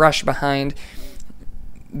brush behind,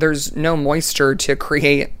 there's no moisture to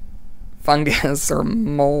create fungus or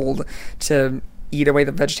mold to eat away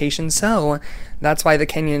the vegetation. So that's why the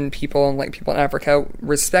Kenyan people, like people in Africa,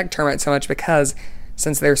 respect termites so much, because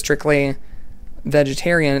since they're strictly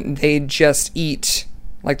vegetarian, they just eat,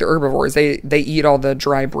 like the herbivores, they eat all the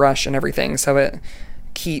dry brush and everything. So it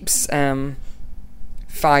keeps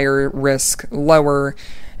fire risk lower,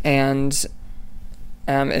 and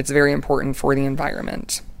it's very important for the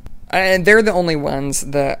environment. And they're the only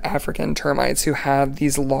ones, the African termites, who have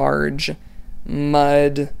these large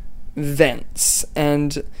mud vents.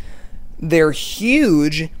 And they're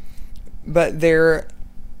huge, but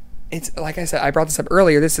it's like I said, I brought this up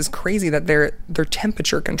earlier. This is crazy that they're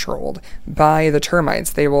temperature controlled by the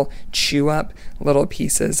termites. They will chew up little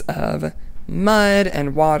pieces of mud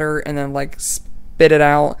and water and then like spit it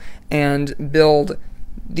out and build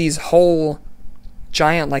these whole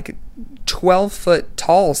giant, like 12-foot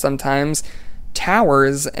tall sometimes,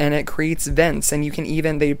 towers, and it creates vents. And you can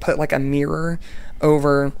even, they put like a mirror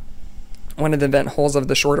over one of the vent holes of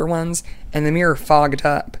the shorter ones, and the mirror fogged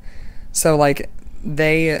up. So like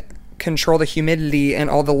they control the humidity and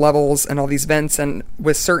all the levels and all these vents, and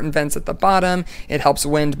with certain vents at the bottom, it helps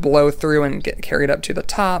wind blow through and get carried up to the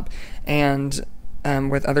top, and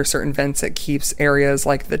with other certain vents, it keeps areas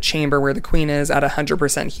like the chamber where the queen is at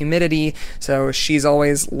 100% humidity, so she's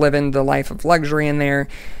always living the life of luxury in there.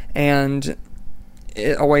 And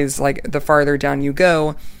it always, like, the farther down you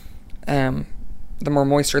go, the more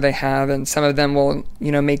moisture they have, and some of them will,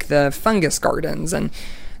 make the fungus gardens, and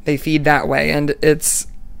they feed that way. And it's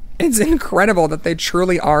incredible that they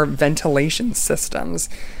truly are ventilation systems.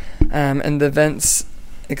 And the vents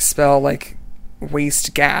expel like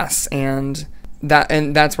waste gas, and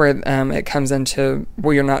that's where it comes into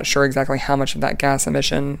where you're not sure exactly how much of that gas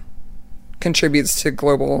emission contributes to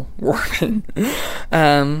global warming.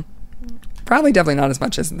 Probably definitely not as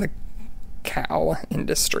much as the cow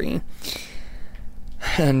industry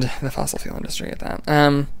and the fossil fuel industry at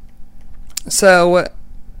that. So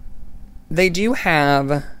they do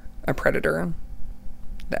have a predator.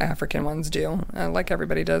 The African ones do. Like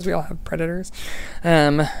everybody does. We all have predators.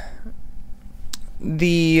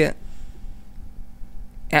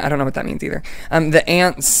 I don't know what that means either. The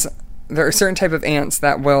ants, there are certain type of ants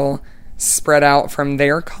that will spread out from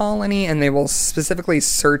their colony, and they will specifically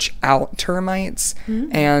search out termites.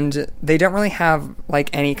 Mm-hmm. And they don't really have like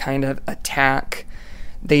any kind of attack.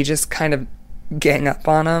 They just kind of gang up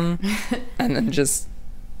on them and then just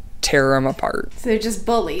tear them apart. So they're just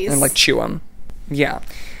bullies. And like chew them. Yeah.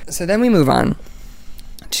 So then we move on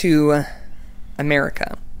to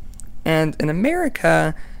America. And in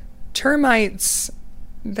America, termites,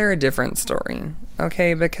 they're a different story.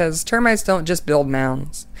 Okay? Because termites don't just build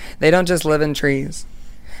mounds. They don't just live in trees.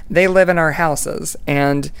 They live in our houses.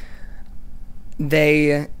 And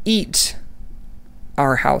they eat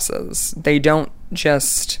our houses. They don't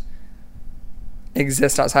just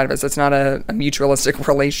exist outside of us. It's not a mutualistic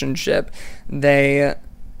relationship. And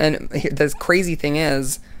the crazy thing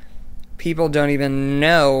is, people don't even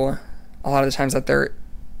know a lot of the times that they're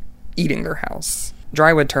eating their house.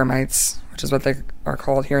 Drywood termites, which is what they are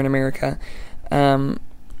called here in America,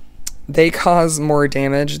 they cause more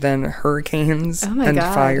damage than hurricanes and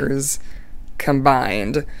fires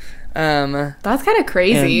combined. That's kind of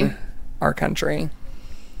crazy. In our country.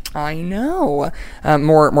 I know.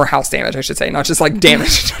 More house damage, I should say, not just like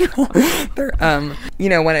damage in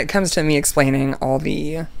general. When it comes to me explaining all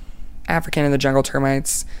the African and the jungle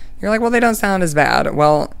termites, you're like, well, they don't sound as bad.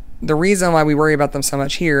 Well, the reason why we worry about them so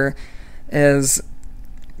much here is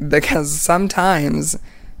because sometimes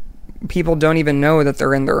people don't even know that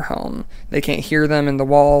they're in their home. They can't hear them in the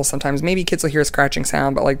wall. Sometimes maybe kids will hear a scratching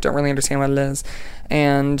sound, but like don't really understand what it is.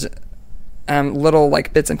 And little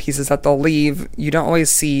like bits and pieces that they'll leave, you don't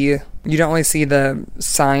always see the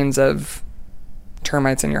signs of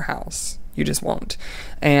termites in your house. You just won't.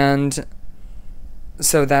 And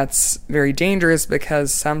so that's very dangerous,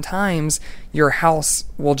 because sometimes your house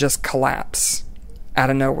will just collapse out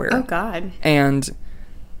of nowhere. Oh God. And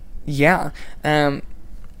yeah, and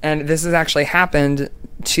this has actually happened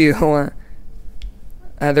to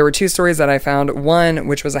there were two stories that I found. One,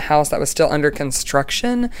 which was a house that was still under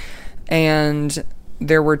construction, and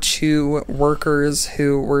there were two workers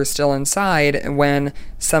who were still inside when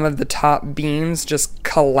some of the top beams just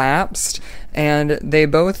collapsed, and they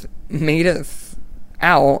both made it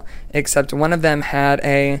out, except one of them had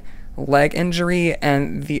a leg injury,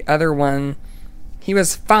 and the other one, he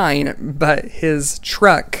was fine, but his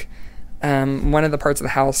truck, one of the parts of the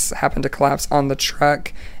house happened to collapse on the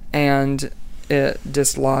truck, and it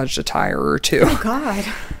dislodged a tire or two. Oh God.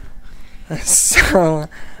 So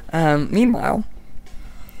meanwhile,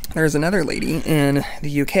 there's another lady in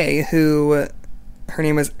the UK who, her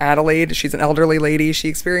name was Adelaide. She's an elderly lady. She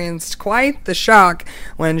experienced quite the shock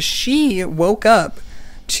when she woke up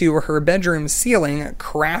to her bedroom ceiling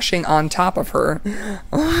crashing on top of her.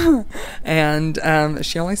 And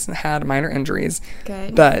she only had minor injuries.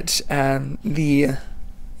 Good. But the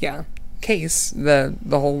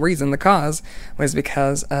whole reason, the cause, was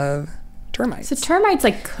because of termites. So termites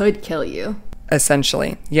could kill you.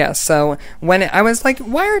 Essentially, yes. So when I was like,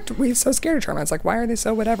 why are we so scared of termites? Like, why are they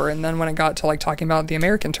so whatever? And then when I got to like talking about the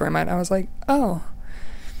American termite, I was like, oh,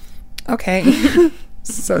 okay.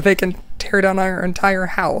 So they can tear down our entire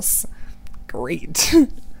house. Great.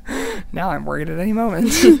 Now I'm worried at any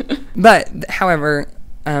moment. But, however,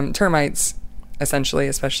 termites, essentially,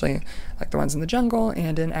 especially like the ones in the jungle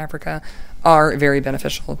and in Africa, are very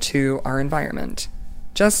beneficial to our environment.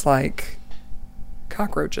 Just like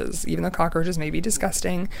cockroaches. Even though cockroaches may be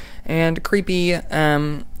disgusting and creepy,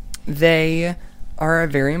 they are a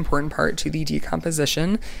very important part to the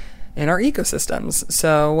decomposition in our ecosystems.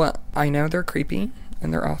 So I know they're creepy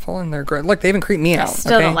and they're awful and they're gross. Look, they even creep me out. I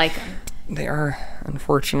still don't like them. They are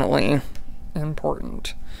unfortunately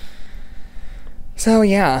important. So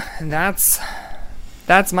yeah, that's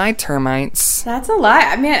my termites. That's a lot.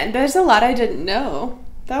 I mean, there's a lot I didn't know.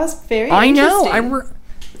 That was very I know. interesting.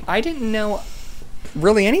 I didn't know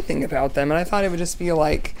really anything about them, and I thought it would just be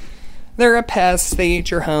like they're a pest, they eat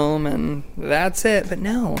your home, and that's it. But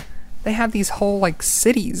no, they have these whole like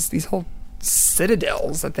cities, these whole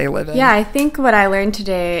citadels that they live in. Yeah, I think what I learned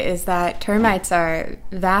today is that termites are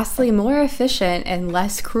vastly more efficient and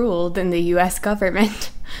less cruel than the U.S.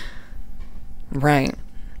 government. Right.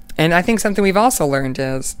 And I think something we've also learned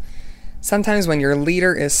is sometimes when your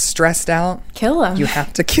leader is stressed out, Kill them. you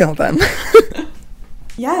have to kill them.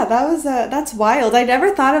 Yeah, that's wild. I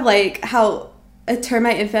never thought of like how a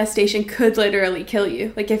termite infestation could literally kill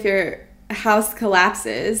you. Like if your house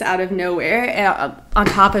collapses out of nowhere on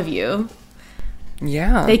top of you,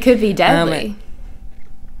 Yeah. they could be deadly.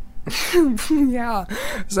 Yeah.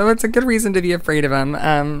 So it's a good reason to be afraid of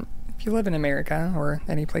them. If you live in America or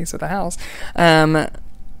any place with a house,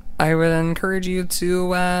 I would encourage you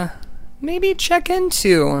to maybe check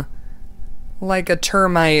into like a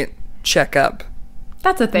termite checkup.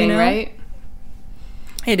 That's a thing, You know? right?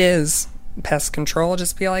 It is. Pest control.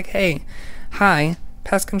 Just be like, hey, hi,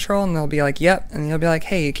 pest control. And they'll be like, yep. And you'll be like,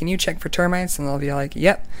 hey, can you check for termites? And they'll be like,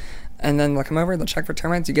 yep. And then they'll come over, they'll check for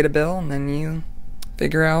termites, you get a bill, and then you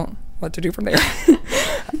figure out what to do from there.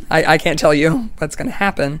 I can't tell you what's going to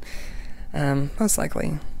happen. Most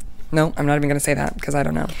likely. No, I'm not even going to say that because I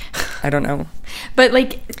don't know. I don't know. But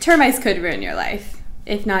like termites could ruin your life,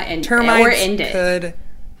 if not end Termites or end it. could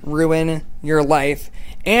ruin your life.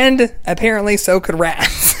 And apparently so could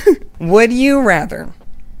rats. Would you rather,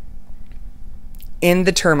 in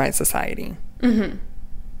the termite society,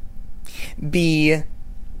 be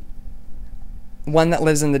one that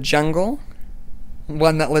lives in the jungle,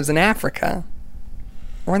 one that lives in Africa,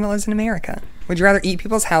 or one that lives in America? Would you rather eat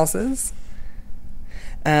people's houses,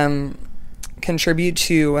 contribute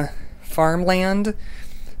to farmland,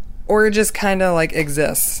 or just kind of like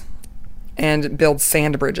exist and build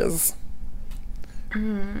sand bridges?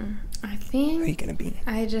 I think Who are you gonna be?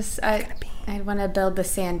 I'd want to build the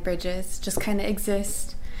sand bridges, just kind of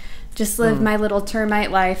exist, just live my little termite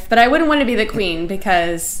life. But I wouldn't want to be the queen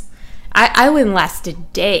because I wouldn't last a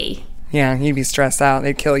day. Yeah, you'd be stressed out.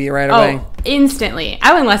 They'd kill you right away. Oh, instantly.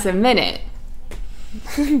 I wouldn't last a minute.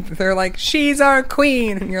 They're like, she's our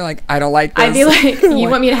queen. And you're like, I don't like this. I'd be like, you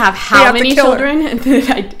want me to have how have to many kill her. children? And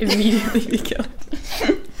then I'd immediately be killed.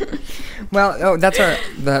 Well, that's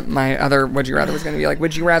my other would you rather was going to be like,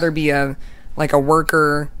 would you rather be a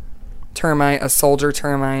worker termite, a soldier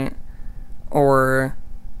termite, or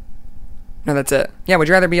no, that's it. Yeah, would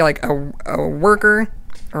you rather be like a worker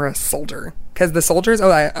or a soldier? Because the soldiers,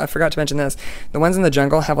 I forgot to mention this. The ones in the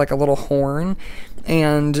jungle have like a little horn,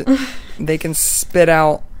 and they can spit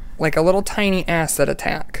out like a little tiny acid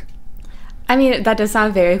attack. I mean, that does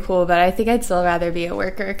sound very cool, but I think I'd still rather be a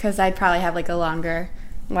worker because I'd probably have like a longer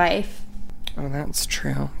life. Oh, that's true.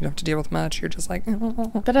 You don't have to deal with much. You're just like,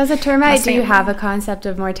 oh. But as a termite, do you have a concept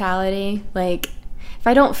of mortality? Like, if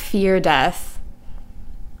I don't fear death,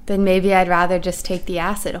 then maybe I'd rather just take the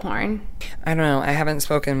acid horn. I don't know. I haven't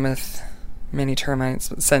spoken with many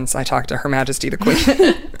termites since I talked to Her Majesty the Queen.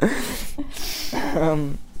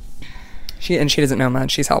 She doesn't know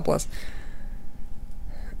much. She's helpless.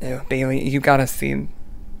 Ew, Bailey, you gotta see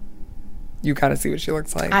what she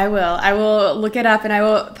looks like. I will look it up and I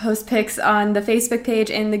will post pics on the Facebook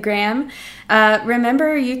page and the gram.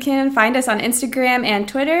 Remember, you can find us on Instagram and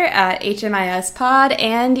Twitter at HMIS Pod,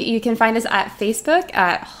 and you can find us at Facebook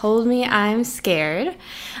at Hold Me I'm Scared.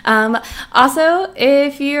 Also,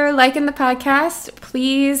 if you're liking the podcast,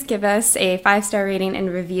 please give us a 5-star rating and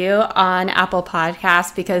review on Apple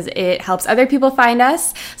Podcasts because it helps other people find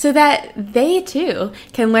us so that they too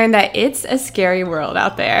can learn that it's a scary world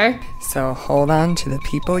out there. So hold on to the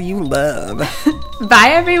people you love. Bye,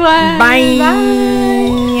 everyone. Bye. Bye.